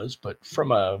kind of was, but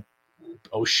from a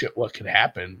 – oh shit, what could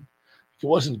happen? It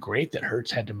wasn't great that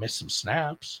Hurts had to miss some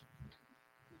snaps.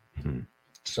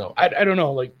 So I don't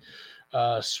know. Like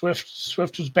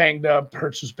Swift was banged up,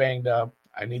 Hurts was banged up.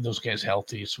 I need those guys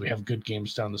healthy so we have good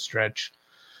games down the stretch.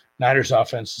 Niners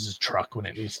offense is a truck when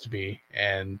it needs to be,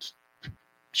 and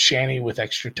Shanny with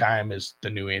extra time is the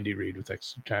new Andy Reid with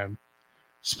extra time,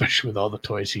 especially with all the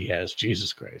toys he has.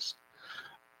 Jesus Christ.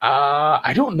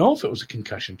 I don't know if it was a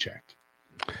concussion check.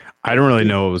 I don't really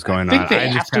know what was going on. I think they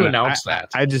have to announce that.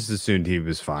 I just assumed he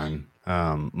was fine.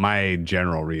 My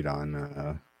general read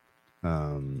on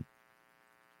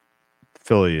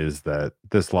Philly is that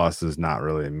this loss does not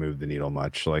really move the needle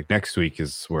much. Like next week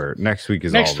is 5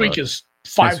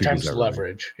 times the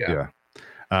leverage. Yeah.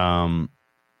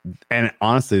 And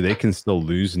honestly, they can still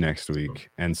lose next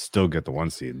week and still get the 1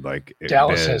 seed. Like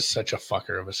Dallas has such a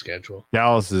fucker of a schedule.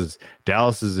 Dallas is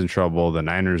in trouble. The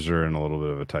Niners are in a little bit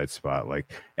of a tight spot.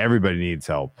 Like everybody needs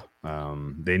help.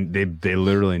 They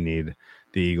literally need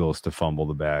the Eagles to fumble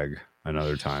the bag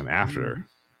another time after.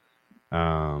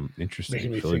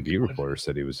 Interesting. Philly Beat reporter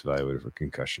said he was evaluated for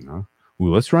concussion. Huh?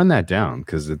 Ooh, let's run that down,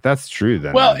 because if that's true,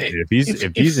 then if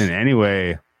he's in any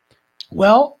way,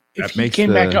 if he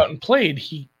came back out and played,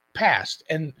 he passed.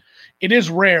 And it is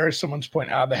rare, as someone's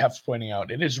pointing out, the Hef's pointing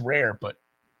out, it is rare, but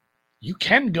you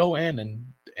can go in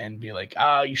and be like,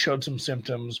 you showed some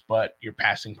symptoms, but your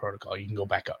passing protocol, you can go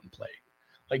back out and play.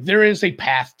 Like there is a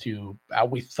path to,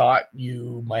 we thought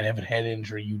you might have a head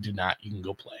injury, you did not, you can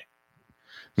go play.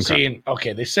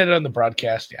 Okay. They said it on the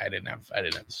broadcast. Yeah, I didn't have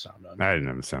the sound on. I didn't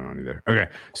have the sound on either. Okay.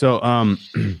 So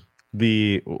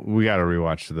we got to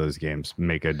rewatch those games,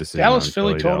 make a decision. Dallas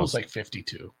Philly total's like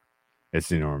 52. It's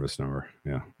an enormous number.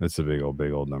 Yeah, it's a big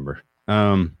old number.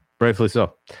 Rightfully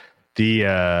so.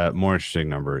 The more interesting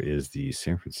number is the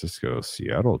San Francisco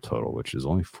Seattle total, which is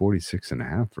only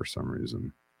 46.5 for some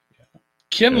reason. Yeah.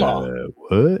 Kinlaw.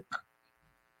 What?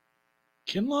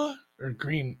 Kinlaw or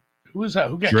Green? Who is that?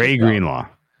 Who got Dre Greenlaw?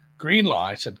 Greenlaw.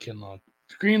 I said Kinlaw.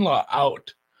 Greenlaw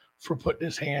out for putting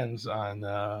his hands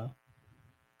on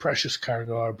Precious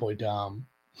Cargo, our boy Dom,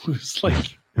 who's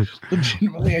like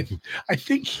legitimately, I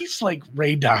think he's like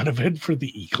Ray Donovan for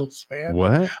the Eagles, man.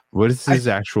 What is his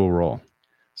actual role?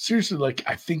 Seriously, like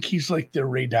I think he's like the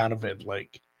Ray Donovan.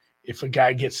 Like if a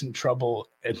guy gets in trouble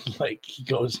and like he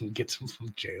goes and gets him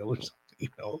from jail or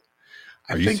something,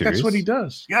 I think that's what he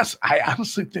does. Yes, I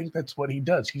honestly think that's what he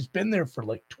does. He's been there for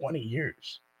like 20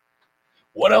 years.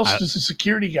 What else does a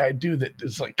security guy do that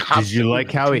is like constantly? Did you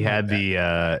like how he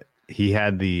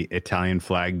had the Italian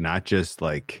flag, not just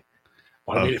like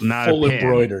not full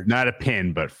embroidered, not a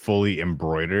pin, but fully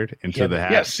embroidered into the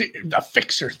hat? Yes, a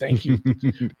fixer. Thank you,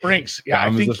 Brinks. Yeah,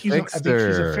 I think he's a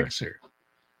fixer.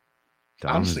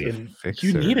 Honestly,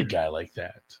 you need a guy like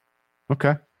that.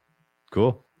 Okay,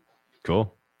 cool.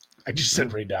 I just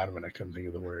said Ray Donovan. I couldn't think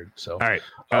of the word. So, all right.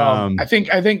 I think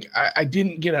I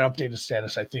didn't get an updated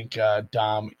status. I think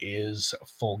Dom is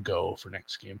full go for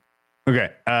next game.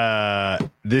 Okay.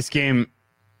 This game,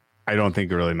 I don't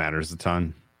think it really matters a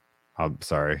ton. I'm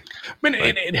sorry. I mean,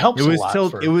 it helps.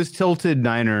 It was tilted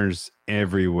Niners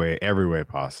every way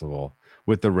possible.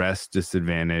 With the rest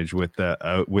disadvantage, with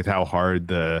how hard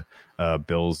the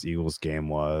Bills Eagles game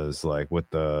was, like with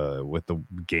the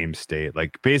game state,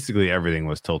 like basically everything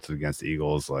was tilted against the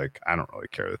Eagles. Like I don't really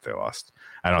care that they lost.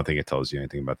 I don't think it tells you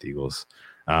anything about the Eagles.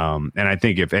 And I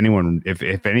think if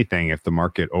anything, if the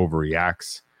market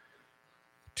overreacts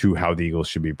to how the Eagles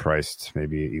should be priced,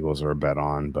 maybe Eagles are a bet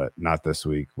on, but not this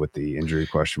week with the injury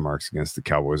question marks against the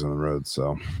Cowboys on the road.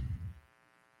 So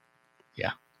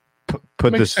yeah.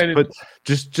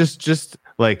 Just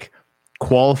like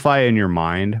qualify in your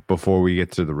mind before we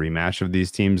get to the rematch of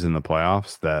these teams in the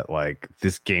playoffs that like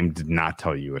this game did not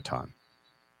tell you a ton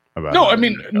about. No, I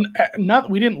mean,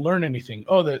 we didn't learn anything.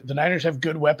 Oh, the Niners have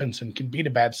good weapons and can beat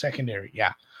a bad secondary.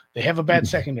 Yeah, they have a bad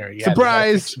secondary. Yeah,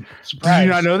 surprise! Did you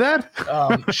not know that?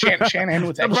 Shanahan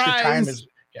with extra time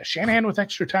Shanahan with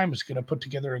extra time is going to put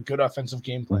together a good offensive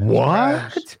game plan.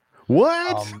 What?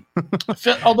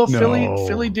 Although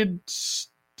Philly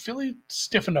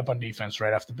stiffened up on defense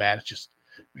right off the bat. It's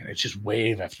just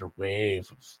wave after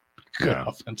wave of good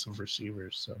offensive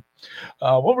receivers. So,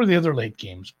 what were the other late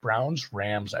games? Browns,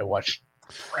 Rams. I watched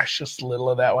precious little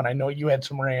of that one. I know you had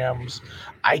some Rams.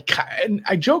 I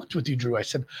joked with you, Drew. I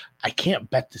said I can't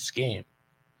bet this game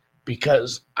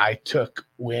because I took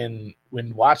when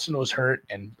Watson was hurt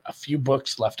and a few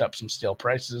books left up some stale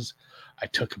prices. I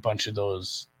took a bunch of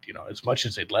those. As much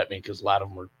as they'd let me, because a lot of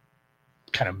them were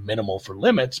kind of minimal for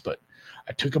limits, but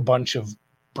I took a bunch of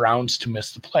Browns to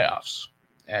miss the playoffs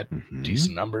at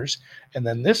decent numbers. And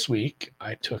then this week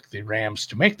I took the Rams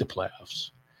to make the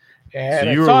playoffs. And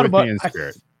so you were with me in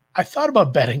spirit. I thought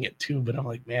about betting it too, but I'm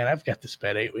like, man, I've got this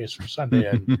bet 8 ways from Sunday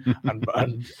on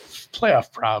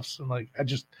playoff props. I'm like,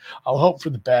 I'll hope for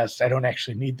the best. I don't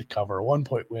actually need the cover. A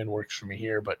 1-point win works for me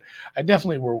here, but I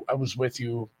was with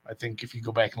you. I think if you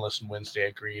go back and listen Wednesday, I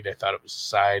agreed. I thought it was a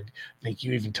side. I think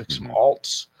you even took some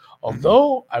alts.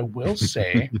 Although I will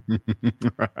say,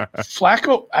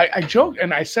 Flacco, I joked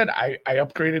and I said I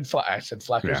upgraded. I said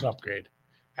Flacco's an upgrade.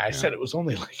 I said it was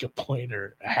only like a point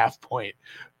or a half point,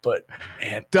 but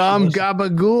Dom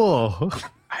Gabagool,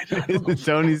 I don't know.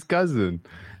 Tony's cousin.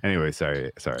 Anyway,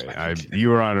 sorry. You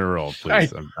were on a roll,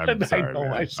 please. I'm sorry. I know.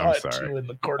 Man. I saw it too in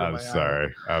the corner of my eye.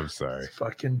 I'm sorry.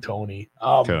 Fucking Tony.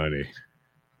 Tony.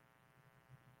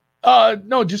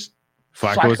 No, just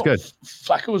Flacco was good.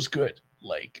 Flacco was good.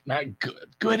 Like not good.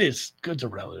 Good's a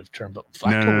relative term, but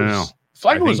No.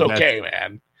 Flacco was okay,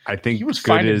 man. I think he was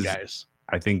finding guys.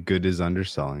 I think good is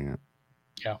underselling it.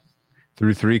 Yeah.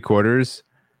 Through 3 quarters,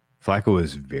 Flacco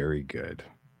was very good.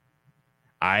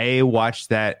 I watched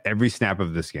that every snap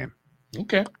of this game.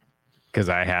 Okay. Because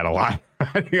I had a lot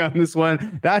on this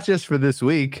one, not just for this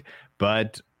week,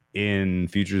 but in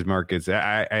futures markets.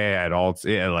 I had alts.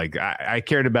 Yeah, like I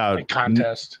cared about like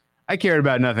contest. I cared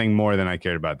about nothing more than I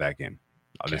cared about that game.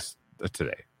 I'll just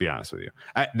today, be honest with you.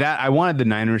 I wanted the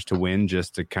Niners to win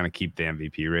just to kind of keep the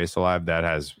MVP race alive. That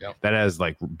has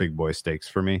like big boy stakes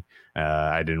for me.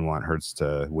 I didn't want Hurts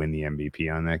to win the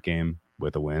MVP on that game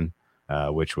with a win,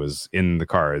 which was in the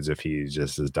cards if he's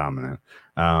just as dominant.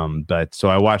 But so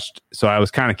I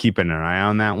was kind of keeping an eye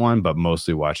on that one, but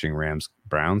mostly watching Rams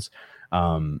Browns.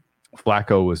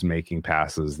 Flacco was making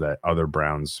passes that other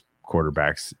Browns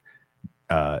quarterbacks,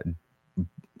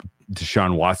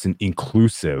 Deshaun Watson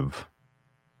inclusive,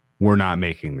 were not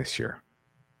making this year.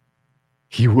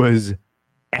 He was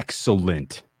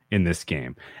excellent in this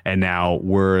game. And now,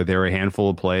 were there a handful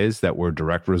of plays that were a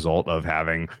direct result of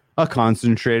having a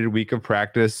concentrated week of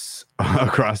practice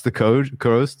across the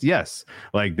coast? Yes.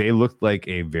 Like, they looked like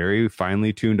a very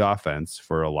finely tuned offense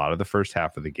for a lot of the first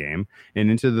half of the game and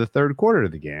into the third quarter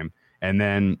of the game. And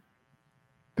then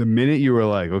the minute you were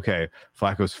like, okay,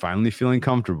 Flacco's finally feeling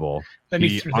comfortable, then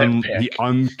he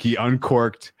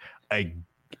uncorked a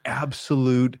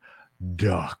absolute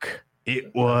duck.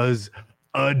 It was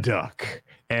a duck.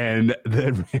 And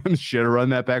the Rams should have run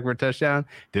that back for a touchdown.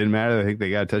 Didn't matter. I think they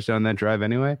got a touchdown on that drive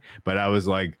anyway. But I was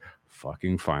like,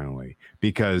 fucking finally.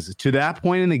 Because to that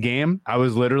point in the game, I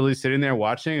was literally sitting there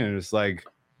watching and it's like,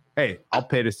 hey, I'll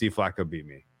pay to see Flacco beat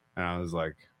me. And I was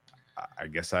like, I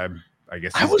guess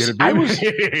he's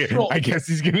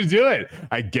gonna do it.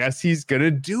 I guess he's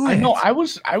gonna do it. I know. I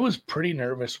was pretty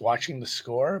nervous watching the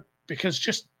score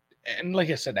because and like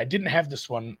I said, I didn't have this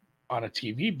one on a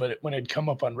TV, but when it'd come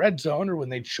up on Red Zone or when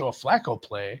they'd show a Flacco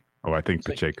play. Oh, I think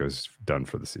Pacheco's done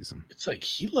for the season. It's like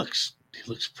he looks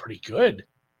pretty good.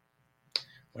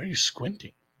 Why are you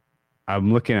squinting?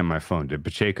 I'm looking at my phone. Did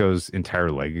Pacheco's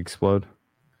entire leg explode?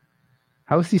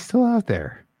 How is he still out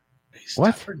there? He's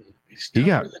what?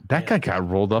 That guy got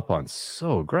rolled up on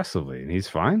so aggressively, and he's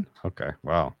fine. Okay,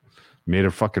 wow, made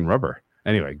of fucking rubber.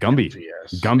 Anyway, Gumby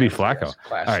Flacco.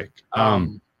 Classic. All right.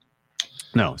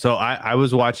 No, so I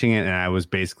was watching it, and I was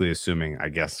basically assuming, I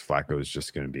guess Flacco is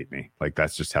just going to beat me. Like,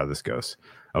 that's just how this goes.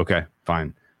 Okay,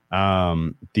 fine.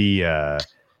 The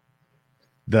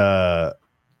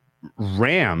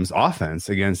Rams offense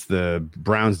against the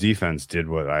Browns defense did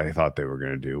what I thought they were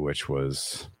going to do, which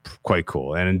was quite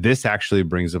cool. And this actually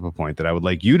brings up a point that I would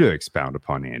like you to expound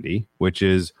upon, Andy, which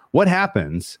is what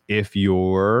happens if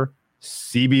your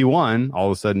CB1 all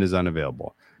of a sudden is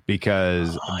unavailable?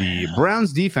 Because the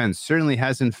Browns defense certainly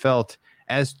hasn't felt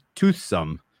as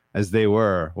toothsome as they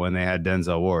were when they had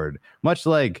Denzel Ward, much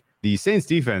like the Saints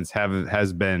defense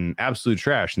has been absolute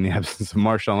trash in the absence of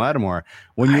Marshawn Lattimore.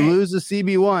 When you lose a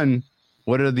CB1,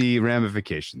 what are the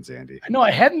ramifications, Andy? I know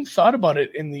I hadn't thought about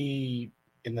it in the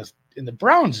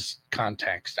Browns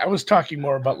context. I was talking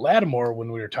more about Lattimore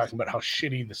when we were talking about how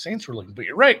shitty the Saints were looking. But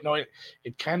you're right. No,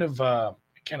 it kind of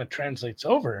translates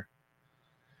over.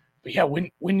 But yeah,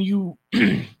 when you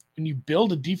when you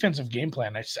build a defensive game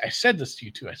plan, I said this to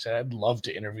you too. I said I'd love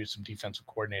to interview some defensive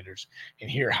coordinators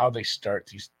and hear how they start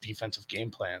these defensive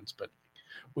game plans. But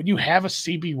when you have a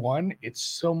CB1, it's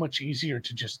so much easier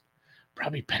to just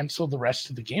probably pencil the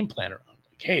rest of the game plan around.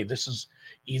 Like, hey, this is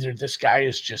either this guy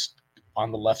is just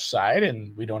on the left side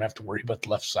and we don't have to worry about the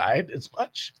left side as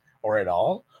much or at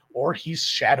all, or he's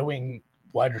shadowing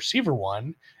wide receiver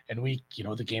one, and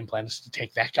the game plan is to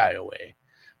take that guy away.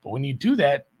 But when you do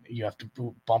that, you have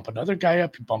to bump another guy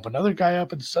up,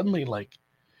 and suddenly, like,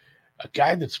 a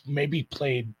guy that's maybe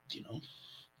played,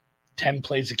 10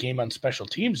 plays a game on special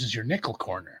teams is your nickel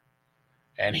corner.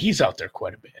 And he's out there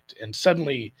quite a bit. And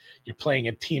suddenly you're playing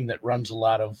a team that runs a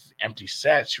lot of empty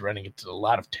sets. You're running into a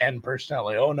lot of 10 personnel.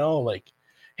 Like, oh no, like,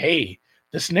 hey,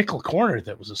 this nickel corner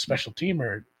that was a special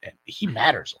teamer, he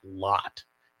matters a lot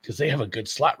because they have a good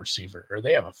slot receiver or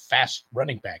they have a fast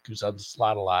running back who's on the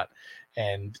slot a lot.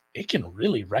 And it can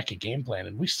really wreck a game plan.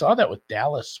 And we saw that with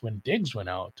Dallas when Diggs went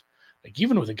out. Like,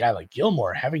 even with a guy like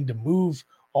Gilmore, having to move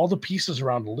all the pieces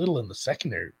around a little in the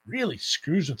secondary really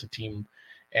screws with the team.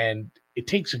 And it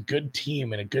takes a good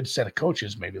team and a good set of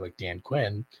coaches, maybe like Dan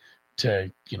Quinn, to,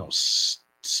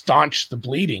 staunch the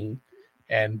bleeding.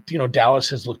 And, Dallas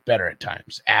has looked better at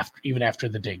times even after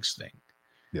the Diggs thing.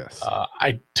 Yes.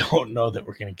 I don't know that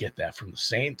we're going to get that from the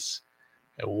Saints.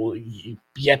 We'll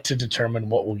yet to determine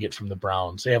what we'll get from the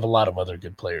Browns. They have a lot of other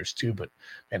good players too, but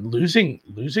losing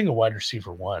a wide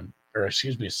receiver one, or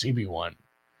excuse me, a CB1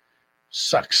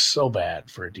 sucks so bad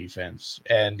for a defense.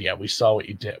 And yeah, we saw what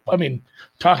you did. I mean,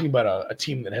 talking about a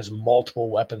team that has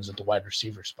multiple weapons at the wide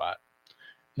receiver spot.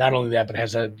 Not only that, but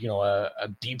has a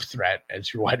deep threat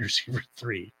as your wide receiver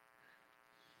 3.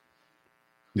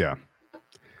 Yeah.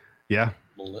 Yeah.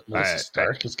 Melissa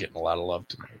Stark is getting a lot of love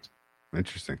tonight.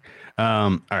 Interesting.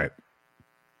 All right.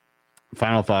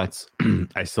 Final thoughts.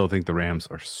 I still think the Rams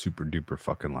are super duper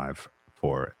fucking live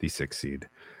for the 6th seed.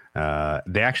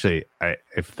 They actually,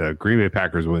 if the Green Bay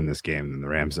Packers win this game, then the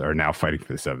Rams are now fighting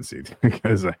for the 7th seed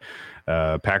because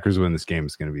Packers win this game.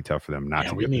 It's going to be tough for them not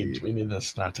to we need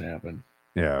this not to happen.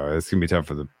 Yeah, it's going to be tough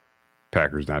for the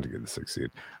Packers not to get the 6th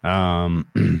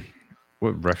seed.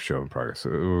 What ref show in progress?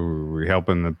 Are we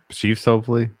helping the Chiefs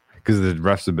hopefully? Because the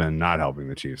refs have been not helping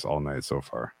the Chiefs all night so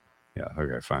far. Yeah.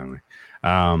 Okay. Finally.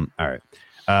 All right.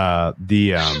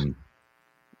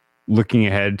 Looking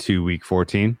ahead to week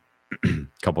 14,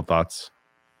 couple thoughts.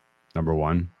 Number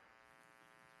one,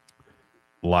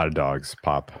 A lot of dogs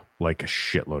pop, like a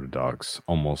shitload of dogs.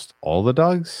 Almost all the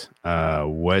dogs.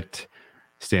 What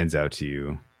stands out to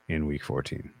you in week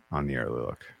 14 on the early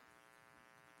look?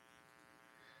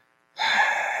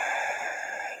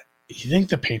 You think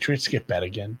the Patriots get bet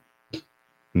again?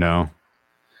 No.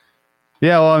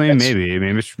 Yeah, well, I mean, maybe. I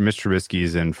mean, Mr.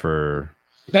 Trubisky's in for...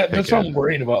 That's what I'm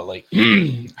worried about. Like,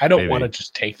 I don't Maybe. want to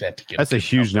just take that to get... That's a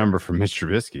huge number for Mr.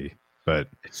 Trubisky, but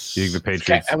you think the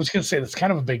Patriots... I was going to say that's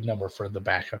kind of a big number for the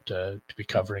backup to be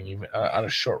covering even on a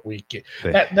short week.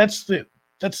 That's the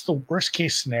worst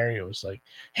case scenario. Is like,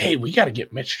 hey, we got to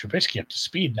get Mitch Trubisky up to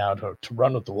speed now to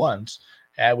run with the ones.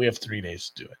 We have 3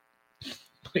 days to do it.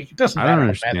 Like, it doesn't matter.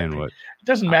 It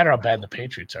doesn't matter how bad the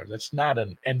Patriots are. That's not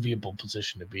an enviable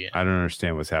position to be in. I don't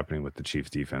understand what's happening with the Chiefs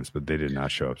defense, but they did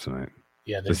not show up tonight.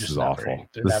 Yeah, this is awful.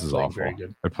 This is awful. Very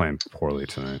good. They're playing poorly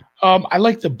tonight. I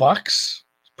like the Bucks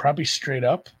probably straight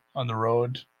up on the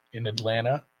road in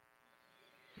Atlanta.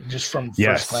 Just from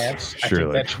first glance,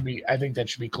 surely. I think that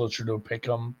should be closer to a pick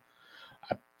 'em.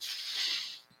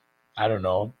 I don't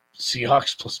know.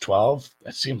 Seahawks plus 12.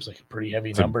 That seems like a pretty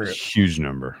heavy number. Huge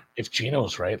number. If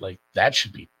Gino's right, like that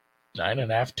should be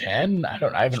 9.5, 10. I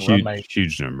haven't run my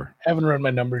huge number. Haven't run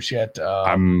my numbers yet.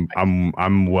 I'm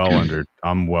well under.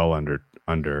 I'm well under.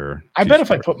 I bet if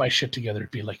I put my shit together,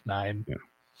 it'd be like 9. Yeah.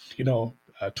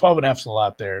 12.5 is a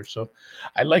lot there. So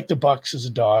I like the Bucks as a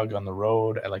dog on the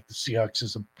road. I like the Seahawks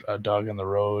as a dog on the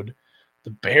road.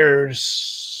 The Bears.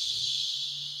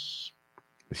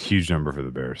 A huge number for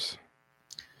the Bears.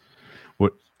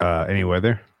 What? Any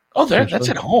weather? Oh, that's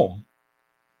at home.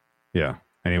 Yeah.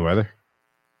 Any weather?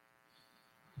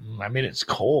 I mean, it's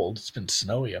cold. It's been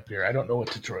snowy up here. I don't know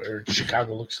what Detroit or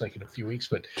Chicago looks like in a few weeks,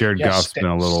 but Jared Goff's been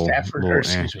a little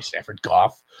Stafford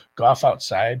Goff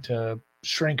outside to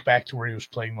shrink back to where he was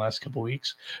playing the last couple of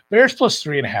weeks. Bears plus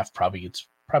 3.5 probably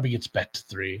gets bet to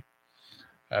 3.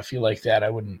 I feel like that.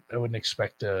 I wouldn't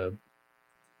expect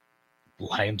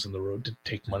Lions on the road to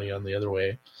take money on the other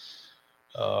way.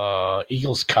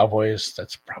 Eagles Cowboys,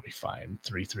 that's probably fine.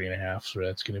 3.5. So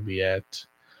that's going to be at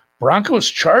Broncos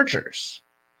Chargers.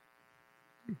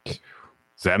 Does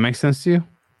that make sense to you?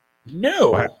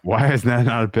 No. Why is that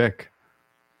not a pick?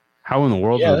 How in the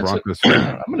world are the Broncos?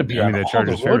 I'm going to be on all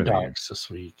the road dogs this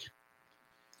week.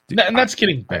 And that's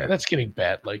getting bad. That's getting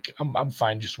bad. Like I'm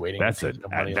fine just waiting. That's a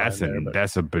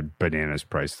bananas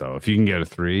price though. If you can get a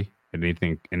 3,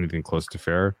 anything close to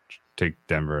fair, take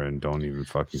Denver and don't even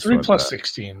fucking 3 plus that.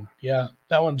 16. Yeah,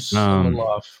 that one's a little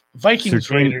off. Vikings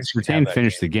Raiders. Surtain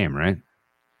finished the game, right?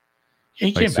 Yeah,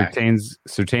 he came back.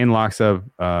 Surtain locks up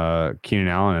Keenan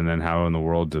Allen, and then how in the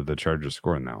world did the Chargers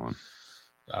score in that one?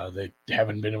 They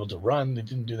haven't been able to run. They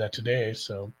didn't do that today,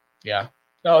 so yeah.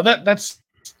 No, that's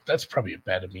probably a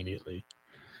bet immediately.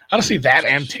 Honestly, that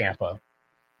and Tampa.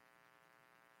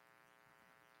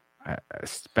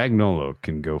 Spagnuolo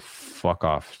can go fuck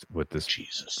off with this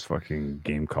fucking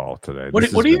game call today.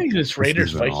 What do you think this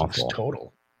Raiders Vikings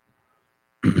total?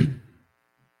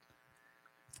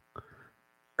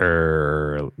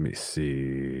 Let me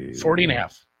see.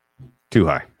 40.5. Too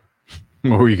high.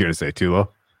 What were you gonna say? Too low?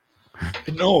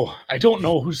 No, I don't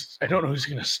know who's going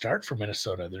to start for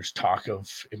Minnesota. There's talk of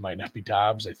it might not be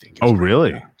Dobbs. I think. Oh,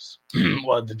 really? Dobbs.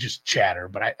 Well, just chatter,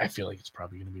 but I feel like it's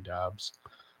probably going to be Dobbs.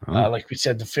 Oh. Like we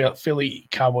said, the Philly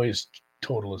Cowboys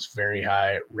total is very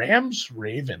high. Rams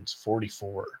Ravens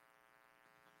 44.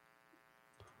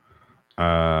 You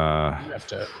have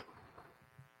to.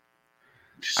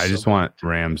 I just want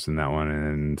Rams in that one,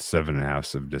 and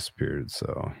 7.5 have disappeared.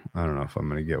 So I don't know if I'm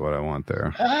going to get what I want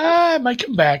there. It might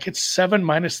come back. It's 7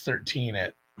 minus 13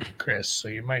 at Chris. So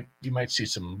you might see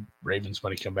some Ravens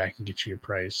money come back and get you your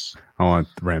price. I want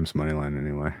the Rams money line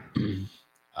anyway.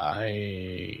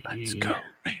 Let's go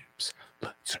Rams.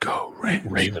 Let's go Rams.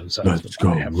 Ravens. Let's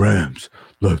go Rams.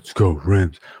 Let's go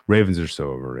Rams. Ravens are so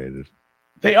overrated.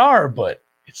 They are, but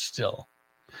it's still.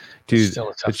 Dude,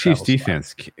 the Chiefs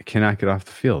defense cannot get off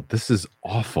the field. This is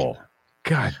awful.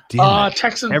 God damn it.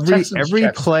 Texans,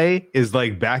 every play is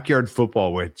like backyard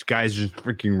football with guys just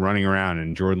freaking running around,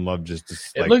 and Jordan Love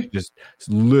just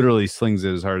literally slings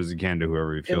it as hard as he can to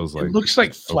whoever he feels like. It looks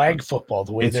like flag football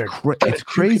the way it's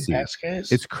crazy.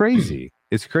 It's crazy.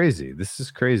 It's crazy. This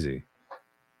is crazy.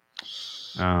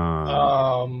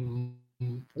 One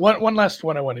last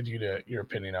one I wanted your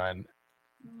opinion on.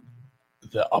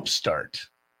 The upstart.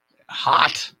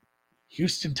 Hot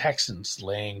Houston Texans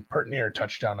laying pert near a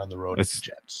touchdown on the road at the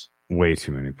Jets. Way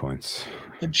too many points.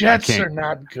 The Jets are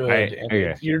not good.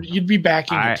 You'd be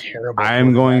backing a terrible.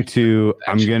 I'm going to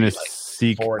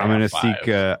seek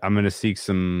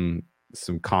some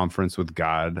some conference with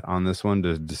God on this one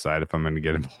to decide if I'm going to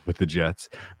get involved with the Jets.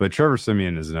 But Trevor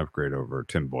Siemian is an upgrade over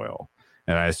Tim Boyle.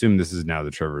 And I assume this is now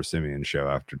the Trevor Siemian show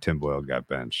after Tim Boyle got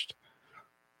benched.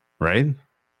 Right?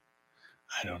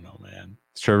 I don't know, man.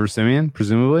 It's Trevor Siemian,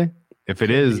 presumably? If it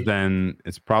is, then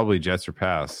it's probably Jets or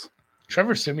pass.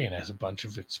 Trevor Siemian has a bunch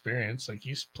of experience. Like,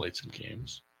 he's played some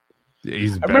games.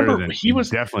 He's better than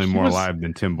definitely more alive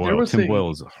than Tim Boyle. Tim Boyle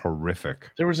is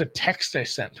horrific. There was a text I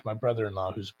sent to my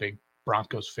brother-in-law, who's a big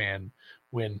Broncos fan,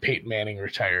 when Peyton Manning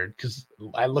retired, because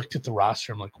I looked at the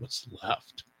roster. I'm like, what's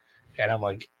left? And I'm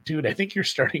like, dude, I think your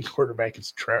starting quarterback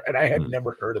is Trevor. And I had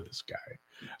never heard of this guy.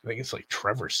 I think it's like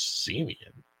Trevor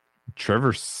Siemian.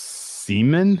 Trevor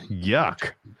Seaman?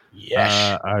 Yuck.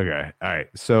 Yes. Okay. All right.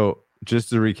 So just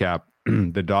to recap,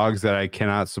 the dogs that I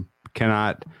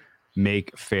cannot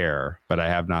make fair, but I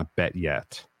have not bet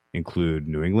yet, include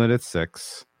New England at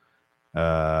 6,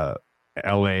 LA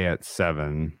at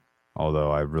 7,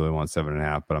 although I really want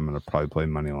 7.5, but I'm going to probably play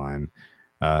money line.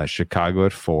 Chicago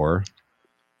at 4,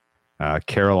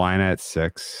 Carolina at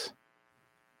 6,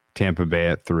 Tampa Bay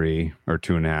at 3 or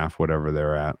 2.5, whatever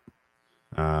they're at.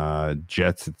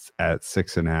 Jets at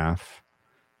 6.5,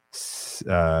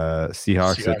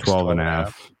 Seahawks at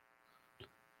 12.5,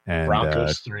 and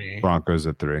Broncos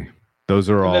at 3. Those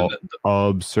are all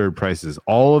absurd prices.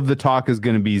 All of the talk is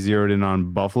going to be zeroed in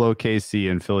on Buffalo,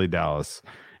 KC, and Philly, Dallas,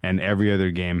 and every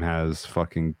other game has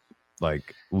fucking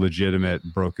like legitimate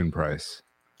broken price.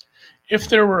 If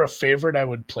there were a favorite I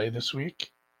would play this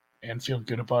week and feel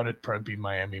good about it, probably be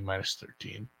Miami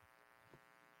 -13.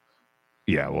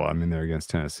 Yeah, well, I mean, they're against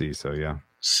Tennessee, so yeah.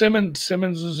 Simmons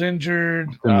is injured.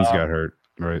 Simmons got hurt,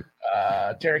 right?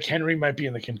 Derrick Henry might be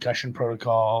in the concussion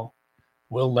protocol.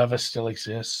 Will Levis still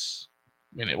exists.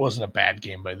 I mean, it wasn't a bad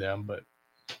game by them, but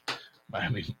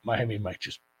Miami might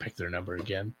just pick their number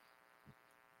again.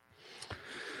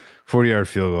 40-yard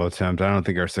field goal attempt. I don't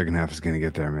think our second half is going to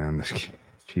get there, man.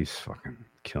 He's fucking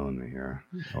killing me here.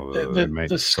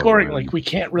 The scoring, like, we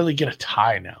can't really get a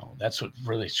tie now. That's what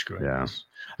really screwing us.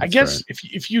 I guess right.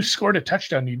 if you scored a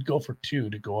touchdown, you'd go for 2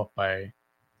 to go up by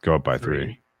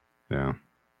 3. Yeah.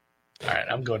 All right,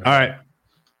 I'm going. All right.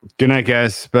 Good night,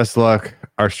 guys. Best of luck.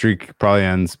 Our streak probably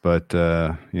ends, but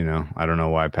I don't know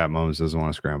why Pat Mahomes doesn't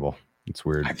want to scramble. It's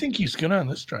weird. I think he's gonna on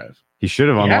this drive. He should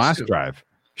have on the last drive.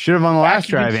 Should have on the last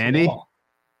drive, Andy. I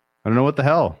don't know what the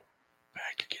hell.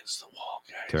 Back against the wall,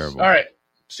 guys. Terrible. All right.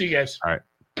 See you guys. All right.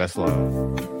 Best of luck.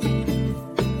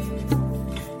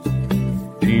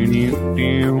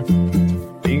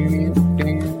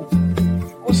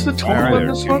 What's the total of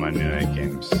this one? Monday night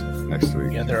games next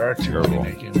week. Yeah, there are 2 Monday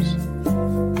night games.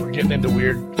 We're getting into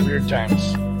weird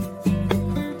times.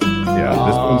 Yeah,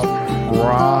 this one's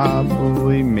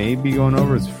probably maybe going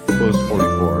over. It's close to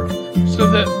 44. So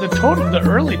the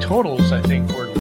early totals, I think, were